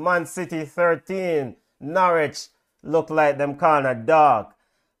 Man City 13. Norwich look like them corner dog.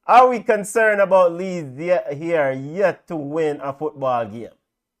 Are we concerned about Leeds yet to win a football game?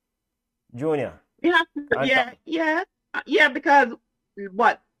 Junior. Yeah, because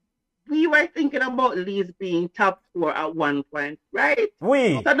what we were thinking about Leeds being top 4 at one point, right?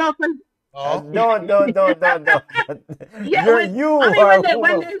 We. So don't. Yeah,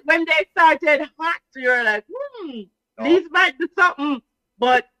 when they started hot, you're like, Leeds might do something.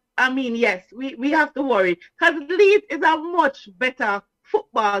 But I mean, yes, we have to worry because Leeds is a much better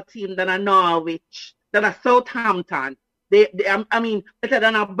football team than a Norwich, than a Southampton. They better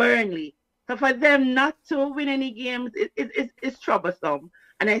than a Burnley. So for them not to win any games is troublesome.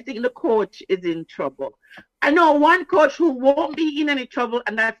 And I think the coach is in trouble. I know one coach who won't be in any trouble,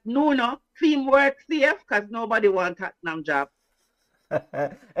 and that's Nuno. Teamwork safe because nobody wants Tottenham job.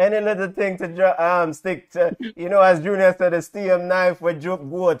 Any little thing to stick to, as Junior said, a steam knife with juke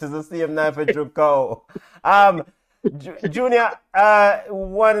goat is a steam knife with juke cow. Junior,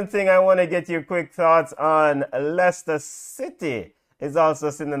 one thing I want to get your quick thoughts on. Leicester City is also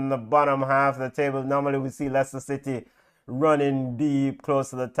sitting in the bottom half of the table. Normally we see Leicester City running deep,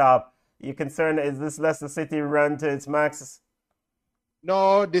 close to the top. You concerned, is this Leicester City run to its max?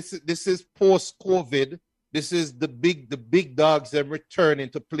 No, this is post-COVID. This is the big dogs them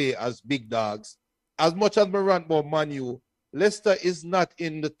returning to play as big dogs. As much as we rant about Man U, Leicester is not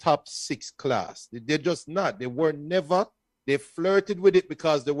in the top 6 class. They're just not. They were never. They flirted with it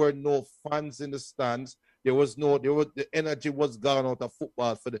because there were no fans in the stands. The energy was gone out of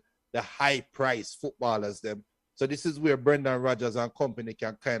football for the high price footballers them. So this is where Brendan Rodgers and company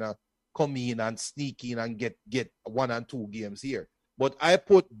can kind of come in and sneak in and get 1 and 2 games here. But I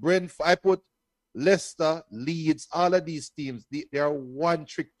put Leicester, Leeds, all of these teams, they are one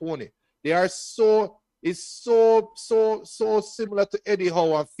trick pony. They are so similar to Eddie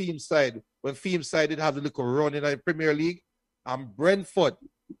Howe and Feamside when Feamside did have the little run in the Premier League. And Brentford,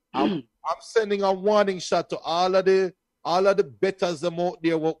 I'm sending a warning shot to all of the bettors them out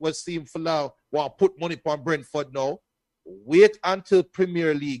there what we're seeing for now. Well, put money upon Brentford now. Wait until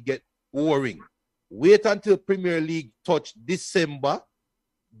Premier League get boring. Wait until Premier League touch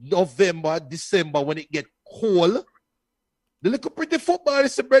November, December when it get cold. The little pretty football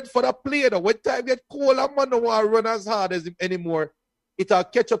is the Brentford are playing. When time get cold, a man don't want to run as hard as him anymore. It'll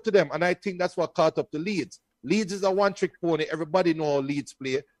catch up to them. And I think that's what caught up to Leeds. Leeds is a one-trick pony. Everybody know how Leeds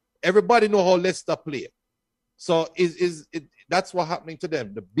play. Everybody know how Leicester play. So that's what's happening to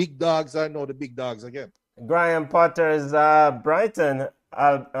them. The big dogs are now the big dogs again. Graham Potter's Brighton,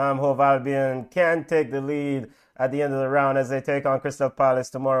 Hove Albion can take the lead at the end of the round as they take on Crystal Palace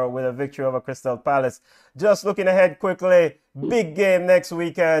tomorrow with a victory over Crystal Palace. Just looking ahead quickly, big game next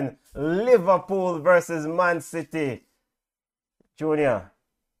weekend, Liverpool versus Man City. Junior,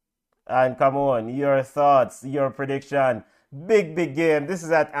 and come on, your thoughts, your prediction. Big game. This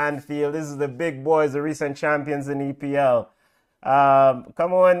is at Anfield. This is the big boys, the recent champions in EPL.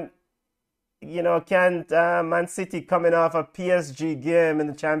 Come on, can Man City coming off a PSG game in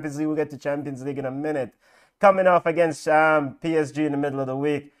the Champions League? We'll get to Champions League in a minute. Coming off against PSG in the middle of the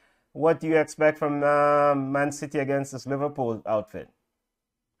week. What do you expect from Man City against this Liverpool outfit?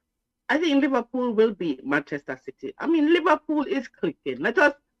 I think Liverpool will beat Manchester City. I mean, Liverpool is clicking.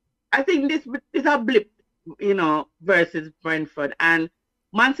 I think this is a blip, versus Brentford. And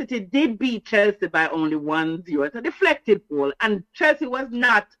Man City did beat Chelsea by only 1-0. It's a deflected goal. And Chelsea was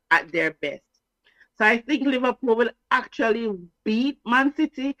not at their best. So I think Liverpool will actually beat Man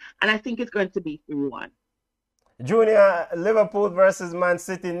City. And I think it's going to be 3-1. Junior, Liverpool versus Man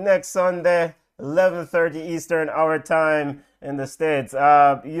City next Sunday, 11:30 Eastern, our time in the States.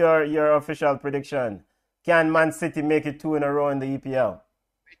 Your official prediction. Can Man City make it 2 in a row in the EPL?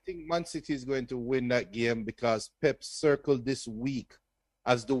 I think Man City is going to win that game because Pep circled this week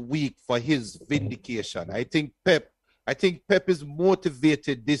as the week for his vindication. I think Pep is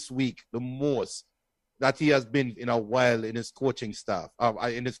motivated this week the most that he has been in a while in his coaching staff,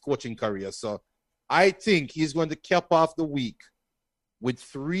 in his coaching career. So I think he's going to cap off the week with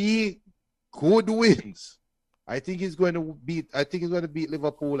 3 good wins. I think he's going to beat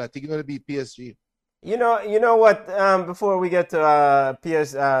Liverpool. I think he's going to beat PSG. You know what? Before we get to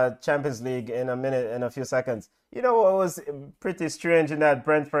Champions League in a few seconds, you know what was pretty strange in that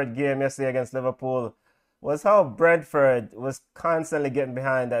Brentford game yesterday against Liverpool was how Brentford was constantly getting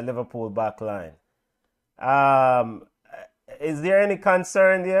behind that Liverpool back line. Is there any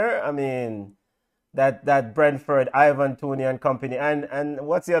concern there? I mean, that Brentford, Ivan Toney and company, and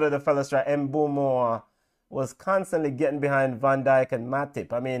what's the fellas right? Mbeumo was constantly getting behind Van Dijk and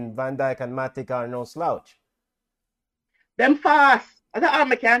Matip. I mean, Van Dijk and Matip are no slouch. Them fast. That's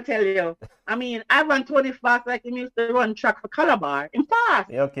all I can tell you. I mean, Ivan Toney fast like he used to run track for Calabar. In fast.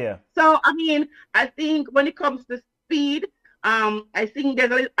 Okay. So, I mean, I think when it comes to speed, I think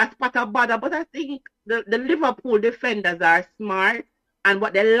there's a spot of bother, but I think the Liverpool defenders are smart, and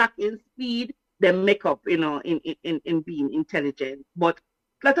what they lack in speed, they make up, in being intelligent. But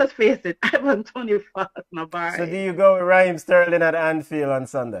let us face it, Ivan Toney fast, no bar. So do you go with Raheem Sterling at Anfield on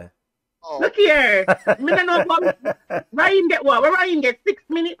Sunday? Oh. Look here. I don't know what Raheem get what? Where Raheem get 6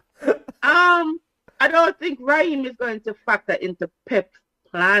 minutes? I don't think Raheem is going to factor into Pep's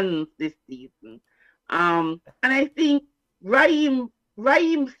plans this season. And I think Raheem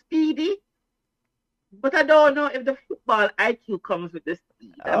speedy, but I don't know if the football IQ comes with the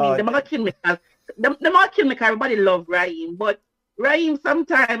speed. I mean, the might kill me because everybody love Raheem, but Raheem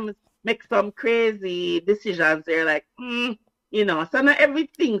sometimes makes some crazy decisions. They're like, so not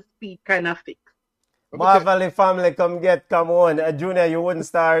everything speed kind of fix. Marvelly family, come on. Junior, you wouldn't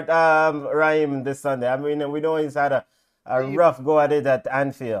start Raheem this Sunday. I mean, we know he's had a rough go at it at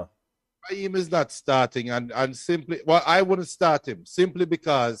Anfield. Raheem is not starting, and simply, well, I wouldn't start him simply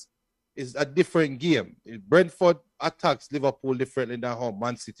because it's a different game. Brentford attacks Liverpool differently than how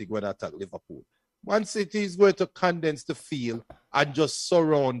Man City going to attack Liverpool. Man City is going to condense the field and just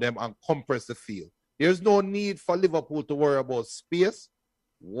surround them and compress the field. There's no need for Liverpool to worry about space.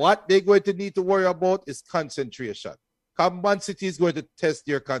 What they're going to need to worry about is concentration. Man City is going to test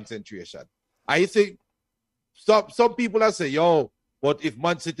their concentration. I think some people are saying, but if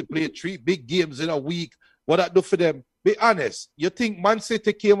Man City play 3 big games in a week, what that do for them? Be honest. You think Man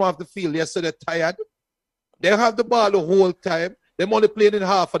City came off the field yesterday tired? They have the ball the whole time. They're only playing in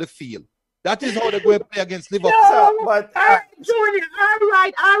half of the field. That is how they're going to play against Liverpool. No, but Junior,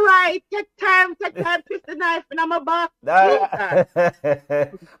 all right. Take time, twist the knife, and I'm about.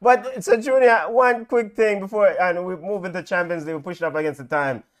 But so Junior, one quick thing before and we move into Champions League, we push it up against the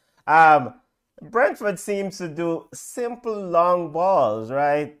time. Brentford seems to do simple long balls,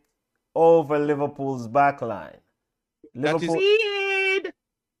 right, over Liverpool's back line. Speed.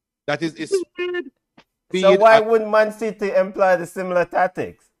 That is speed. So why wouldn't Man City employ the similar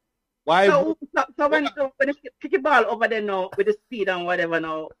tactics? Why? So when you kick the ball over there now with the speed and whatever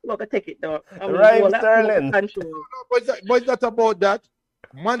now, we're going to take it down. Raheem Sterling. But it's not about that.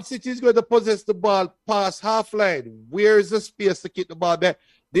 Man City is going to possess the ball past half line. Where is the space to kick the ball there?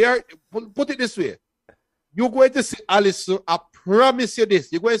 Put it this way. You're going to see Alisson, I promise you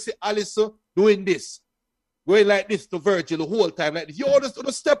this. You're going to see Alisson doing this. Going like this to Virgil the whole time. Like this. You always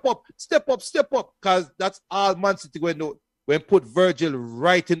step up. Because that's all Man City going to do. When put Virgil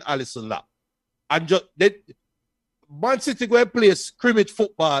right in Alisson lap. And just Man City going to play scrimmage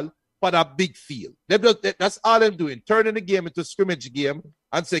football for that big field. That's all I'm doing. Turning the game into a scrimmage game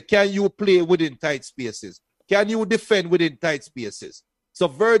and say, can you play within tight spaces? Can you defend within tight spaces? So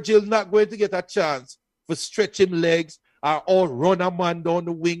Virgil not going to get a chance for stretching legs or run a man down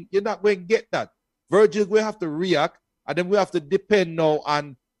the wing. You're not going to get that. Virgil will have to react, and then we have to depend now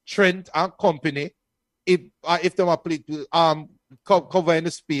on Trent and company. If they want to play cover in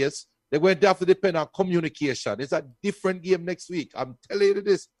the space, they're going to have to depend on communication. It's a different game next week. I'm telling you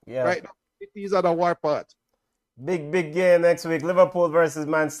this right now. These are the war part. Big game next week. Liverpool versus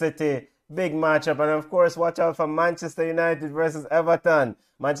Man City. Big matchup. And of course, watch out for Manchester United versus Everton.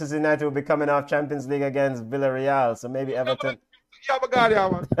 Manchester United will be coming off Champions League against Villarreal. So maybe Everton.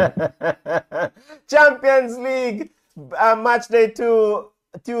 Champions League match day 2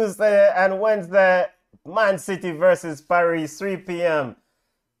 Tuesday and Wednesday. Man City versus Paris, 3 p.m.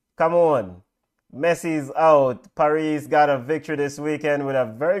 Come on. Messi's out. Paris got a victory this weekend with a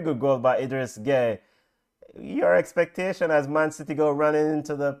very good goal by Idris Gueye. Your expectation as Man City go running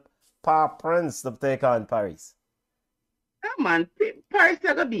into the Parc Prince to take on Paris? Come on. Paris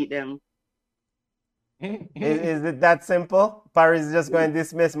are going to beat them. Is it that simple? Paris is just going to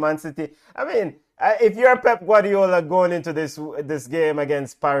dismiss Man City? I mean, if you're Pep Guardiola going into this game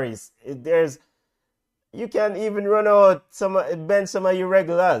against Paris, you can even run out bench some of your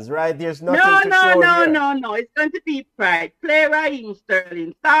regulars, right? There's nothing to show here. No. It's going to be Pride. Play Raheem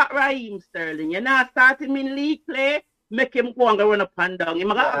Sterling. Start Raheem Sterling. You're not starting him in league play. Make him go and run up and down. He's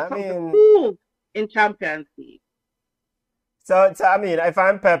going to have something to prove in Champions League. So, I mean, if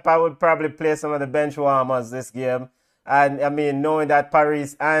I'm Pep, I would probably play some of the bench warmers this game. And, I mean, knowing that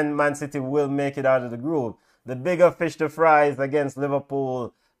Paris and Man City will make it out of the group. The bigger fish to fry is against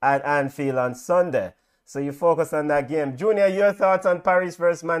Liverpool at Anfield on Sunday. So you focus on that game. Junior, your thoughts on Paris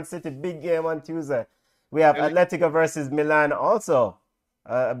versus Man City? Big game on Tuesday. We have Atletico versus Milan also.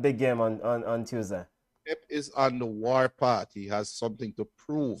 A big game on Tuesday. Pep is on the war path. He has something to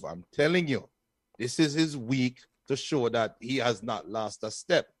prove. I'm telling you. This is his week to show that he has not lost a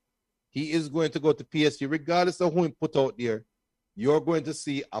step. He is going to go to PSG. Regardless of who he put out there, you're going to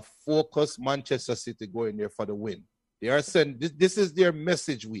see a focused Manchester City going there for the win. They are sending, this is their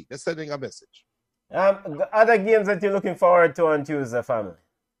message week. They're sending a message. Other games that you're looking forward to on Tuesday, family.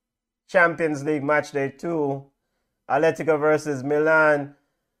 Champions League match day 2. Atletico versus Milan.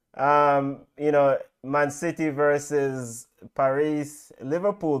 Man City versus Paris.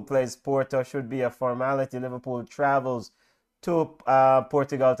 Liverpool plays Porto. Should be a formality. Liverpool travels to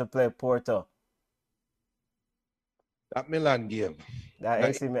Portugal to play Porto. That Milan game.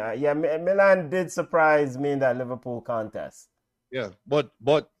 Milan did surprise me in that Liverpool contest. Yeah, but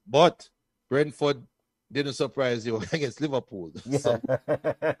Brentford didn't surprise you against Liverpool. Yeah. So.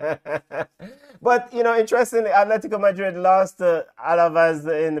 But, interestingly, Atletico Madrid lost to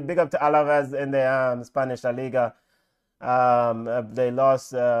Alaves big up to Alaves in the Spanish La Liga.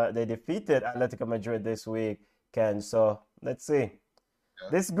 They defeated Atletico Madrid this week, Ken. So let's see. Yeah.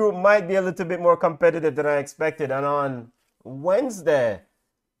 This group might be a little bit more competitive than I expected. And on Wednesday,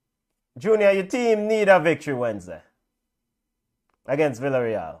 Junior, your team need a victory Wednesday against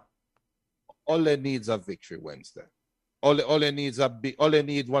Villarreal. All they needs a victory Wednesday. All they needs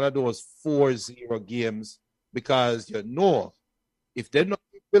one of those 4-0 games, because if they not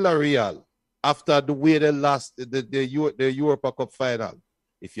beat Villarreal after the way they lost the Europa Cup final,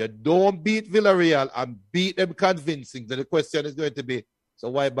 if you don't beat Villarreal and beat them convincing, then the question is going to be, so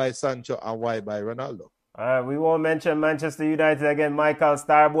why buy Sancho and why buy Ronaldo? We won't mention Manchester United again. Michael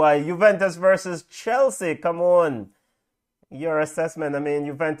Starboy. Juventus versus Chelsea. Come on. Your assessment. I mean,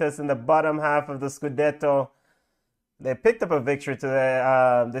 Juventus in the bottom half of the Scudetto. They picked up a victory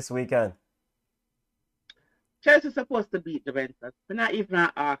today, this weekend. Chelsea's supposed to beat Juventus. We're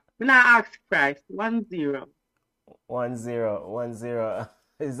not asked price. 1-0. 1-0.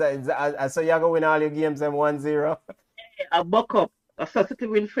 Is that so? You're going to win all your games and 1-0? A buck up. A City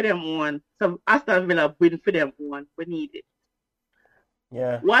win for them 1. Some Aston Villa win for them 1. We need it.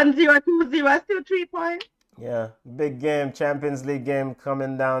 Yeah. 1-0, 2-0, still 3 points. Yeah. Big game, Champions League game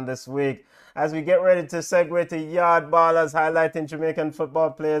coming down this week. As we get ready to segue to Yard Ballers, highlighting Jamaican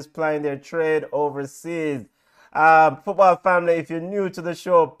football players plying their trade overseas. Football family, if you're new to the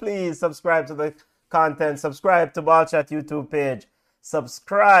show, please subscribe to the content. Subscribe to Ball Chat YouTube page.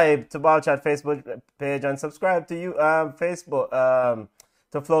 Subscribe to Ball Chat Facebook page, and subscribe to Facebook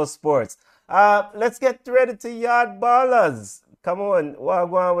to Flow Sports. Let's get ready to Yard Ballers. Come on, we're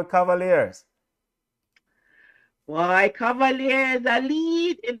going with Cavaliers. Why, Cavaliers a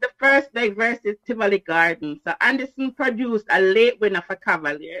lead in the first leg versus Tivoli Gardens. So Anderson produced a late winner for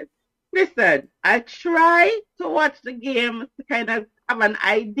Cavaliers. Listen, I try to watch the game to kind of have an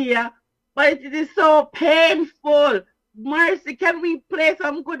idea, but it is so painful. Mercy, can we play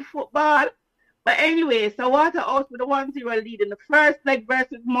some good football? But anyway, so Waterhouse with a 1-0 lead in the first leg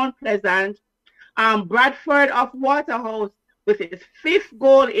versus Mount Pleasant. Bradford of Waterhouse with his 5th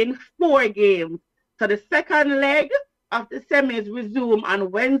goal in 4 games. So the second leg of the semis resume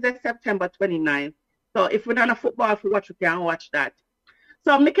on Wednesday, September 29th. So if we're not a football for watch, we can watch that.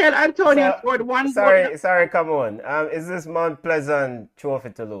 So Mikel Antonio scored 1 goal. Sorry, come on. Is this Mount Pleasant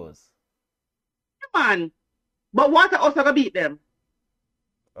trophy to lose? Come on. But Waterhouse are going to beat them.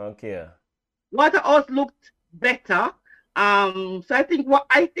 Okay. Waterhouse looked better. So I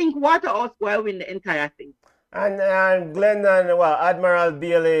think Waterhouse will win the entire thing. And Admiral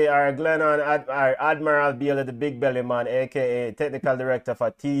Bailey, Admiral Bailey, the big belly man, aka technical director for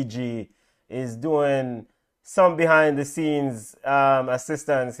TG, is doing some behind the scenes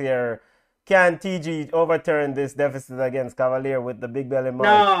assistance here. Can TG overturn this deficit against Cavalier with the big belly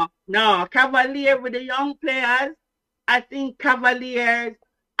man? No. Cavalier with the young players. I think Cavaliers.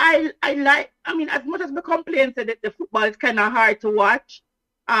 I mean, as much as we complain that the football is kind of hard to watch,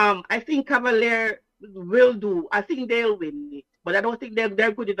 I think Cavalier will do. I think they'll win it, but I don't think they're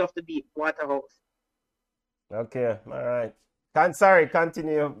good enough to beat Waterhouse. Okay, all right.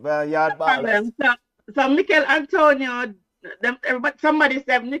 Continue. Yard Ballers. So Mikel Antonio, but somebody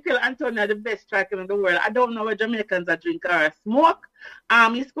said Mikel Antonio the best striker in the world. I don't know what Jamaicans are drinking or smoke.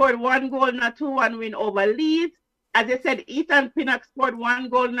 He scored 1 goal in a 2-1 win over Leeds. As I said, Ethan Pinnock scored 1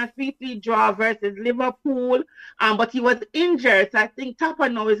 goal in a 3-3 draw versus Liverpool. But he was injured, so I think Tapa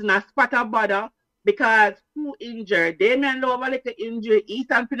now is in a spot of bother because who injured? Damien Lowe have a little injury,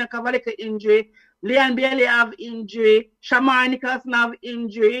 Ethan Pinnock have a little injury, Leon Bailey have injury, Shamar Nicholson have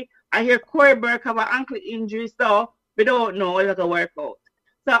injury. I hear Corey Burke have an ankle injury, so we don't know how it'll work out.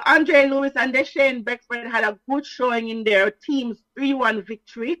 So Andre Lewis and Shane Beckford had a good showing in their team's 3-1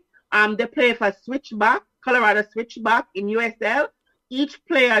 victory. They play for Switchback, Colorado Switchback in USL. Each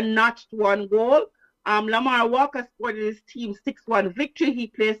player notched 1 goal. Lamar Walker scored his team 6-1 victory. He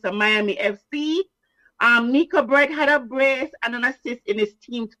plays for Miami FC. Nico Brett had a brace and an assist in his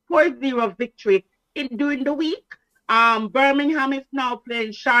team's 4-0 victory during the week. Birmingham is now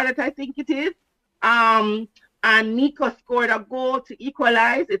playing Charlotte, I think it is. And Nico scored a goal to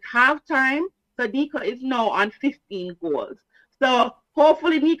equalize. It's halftime. So Nico is now on 15 goals. So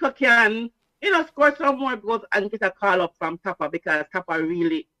hopefully Nico can, score some more goals and get a call up from Tapa because Tapa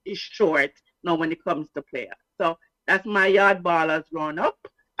really is short now when it comes to players. So that's my yard ballers run up.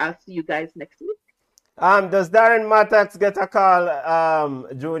 I'll see you guys next week. Does Darren Mattocks get a call,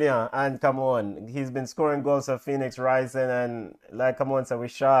 Junior? And come on, he's been scoring goals for Phoenix Rising, and like come on, so we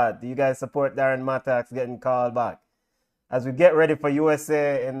shot. Do you guys support Darren Mattocks getting called back as we get ready for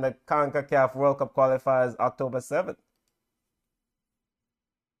USA in the CONCACAF World Cup qualifiers October 7th?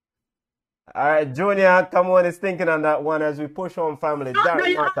 All right, Junior, come on, is thinking on that one as we push home family.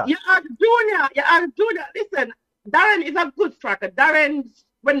 Darren Mattocks. You are Junior. Listen, Darren is a good striker.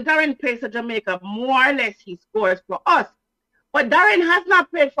 When Darren plays for Jamaica, more or less he scores for us. But Darren has not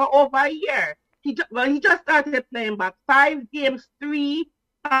played for over a year. He just started playing back 5 games, 3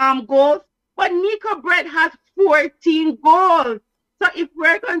 goals. But Nico Brett has 14 goals. So if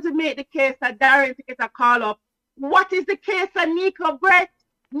we're going to make the case that Darren to get a call up, what is the case of Nico Brett?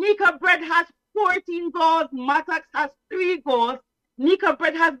 Nico Brett has 14 goals. Mattocks has 3 goals. Nico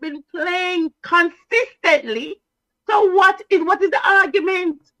Brett has been playing consistently. So what is the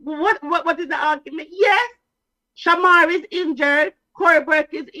argument? What is the argument? Yes, Shamar is injured. Corey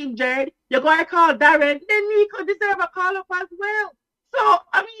Burke is injured. You're going to call Darren. Then Nico deserve a call up as well. So,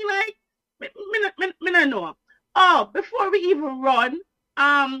 I mean, I don't know. Oh, before we even run,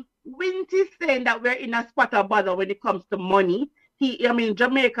 Wint is saying that we're in a spot of bother when it comes to money.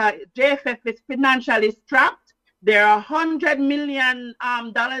 Jamaica, JFF is financially strapped. There are $100 million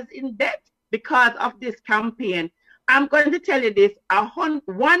in debt because of this campaign. I'm going to tell you this, 1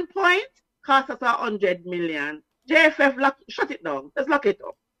 point costs us $100 million. JFF, shut it down. Let's lock it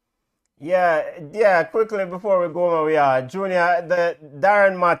up. Yeah, quickly before we go where we are. Junior, the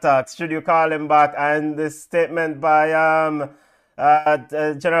Darren Mattocks, should you call him back? And this statement by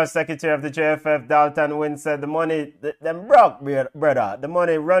the General Secretary of the JFF, Dalton Wynn, said the money, them broke, brother. The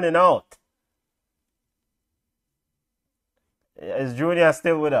money running out. Is Junior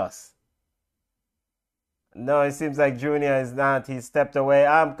still with us? No, it seems like Junior is not. He stepped away.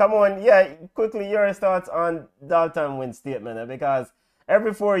 Come on, quickly your thoughts on Dalton Wynn's statement, because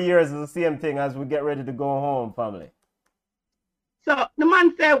every 4 years is the same thing as we get ready to go home, family. So the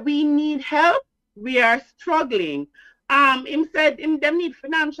man said we need help. We are struggling. Him said them need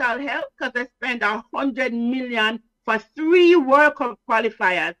financial help because they spent $100 million for 3 World Cup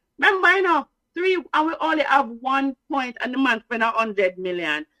qualifiers. Remember, 3, and we only have 1 point, and the man spent $100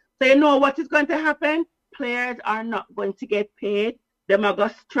 million. So you know what is going to happen? Players are not going to get paid. Them are going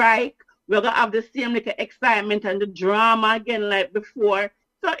to strike. We're going to have the same like excitement and the drama again like before.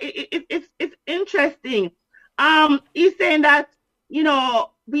 So it's interesting. He's saying that,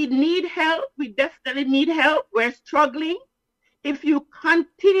 we need help. We definitely need help. We're struggling. If you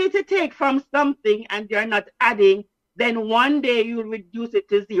continue to take from something and you're not adding, then one day you'll reduce it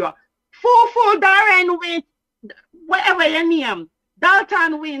to 0. Full Darren Wint, whatever your name,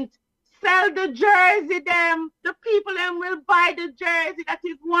 Dalton Wint, sell the jersey them. The people them will buy the jersey. That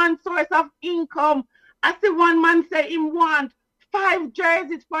is one source of income. I see one man say he want 5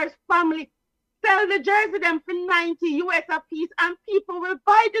 jerseys for his family. Sell the jersey them for $90 US a piece and people will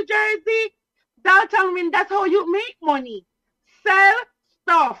buy the jersey. Dalton Wynn, that's how you make money. Sell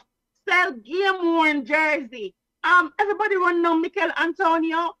stuff. Sell game-worn jersey. Everybody want to know Mikel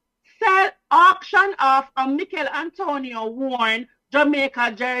Antonio. Sell, auction off a Mikel Antonio worn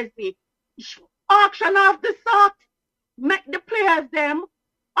Jamaica jersey. Auction off the socks. Make the players them.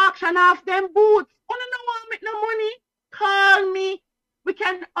 Auction off them boots. Oh, no want make no money? Call me. We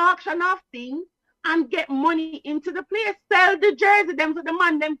can auction off things and get money into the players. Sell the jersey them so the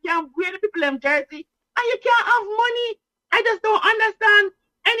man them can wear the people them jersey and you can't have money. I just don't understand.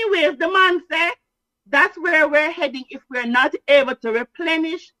 Anyways, the man said that's where we're heading if we're not able to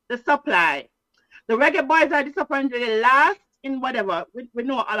replenish the supply. The Reggae Boys are disappointed last in whatever. We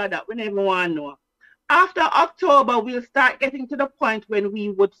know all of that. We never want to know. After October, we'll start getting to the point when we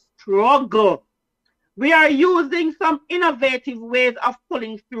would struggle. We are using some innovative ways of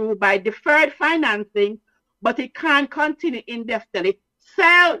pulling through by deferred financing, but it can't continue indefinitely.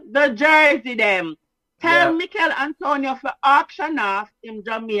 Sell the jersey them. Tell Mikel Antonio for auction off in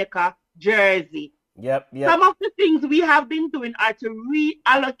Jamaica jersey. Yep. Some of the things we have been doing are to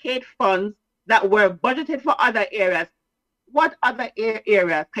reallocate funds that were budgeted for other areas. What other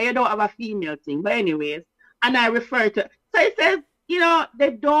areas? Because you don't have a female thing. But anyways, and I refer to, so it says, you know,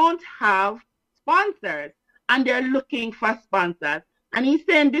 they don't have sponsors and they're looking for sponsors. And he's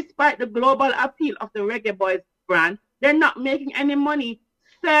saying despite the global appeal of the Reggae Boys brand, they're not making any money.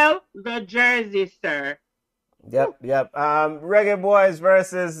 Sell the jersey, sir. Yep. Reggae Boys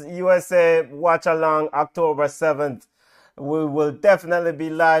versus USA watch along October 7th. We will definitely be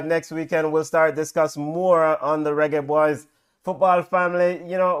live next weekend. We'll start discuss more on the Reggae Boys football family.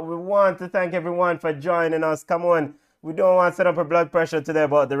 You know, we want to thank everyone for joining us. Come on. We don't want to set up a blood pressure today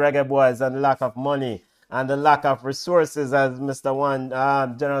about the Reggae Boys and the lack of money and the lack of resources, as Mr.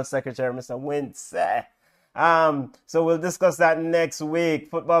 General Secretary, Mr. Wint said. So we'll discuss that next week.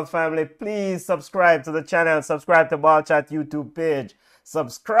 Football family, please subscribe to the channel. Subscribe to Ball Chat YouTube page.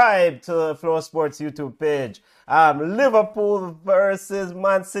 Subscribe to Flow Sports YouTube page. Liverpool versus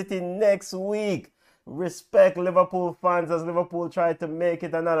Man City next week. Respect Liverpool fans as Liverpool try to make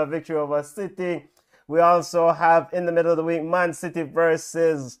it another victory over City. We also have in the middle of the week Man City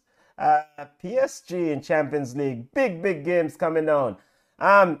versus PSG in Champions League. Big games coming down.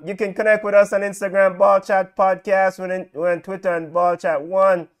 You can connect with us on Instagram, Ball Chat Podcast. We're on Twitter and Ball Chat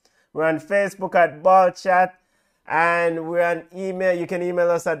 1. We're on Facebook at Ball Chat. And we're on email. You can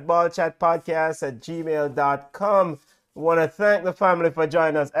email us at ballchatpodcast@gmail.com. We want to thank the family for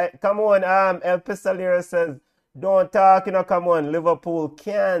joining us. Hey, come on, El Pistolero says, don't talk, come on. Liverpool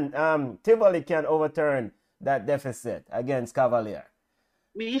can, Tivoli can overturn that deficit against Cavalier.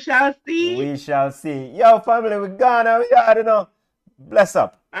 We shall see. We shall see. Yo, family, we're gone. We are, Bless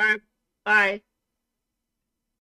up. All right. Bye.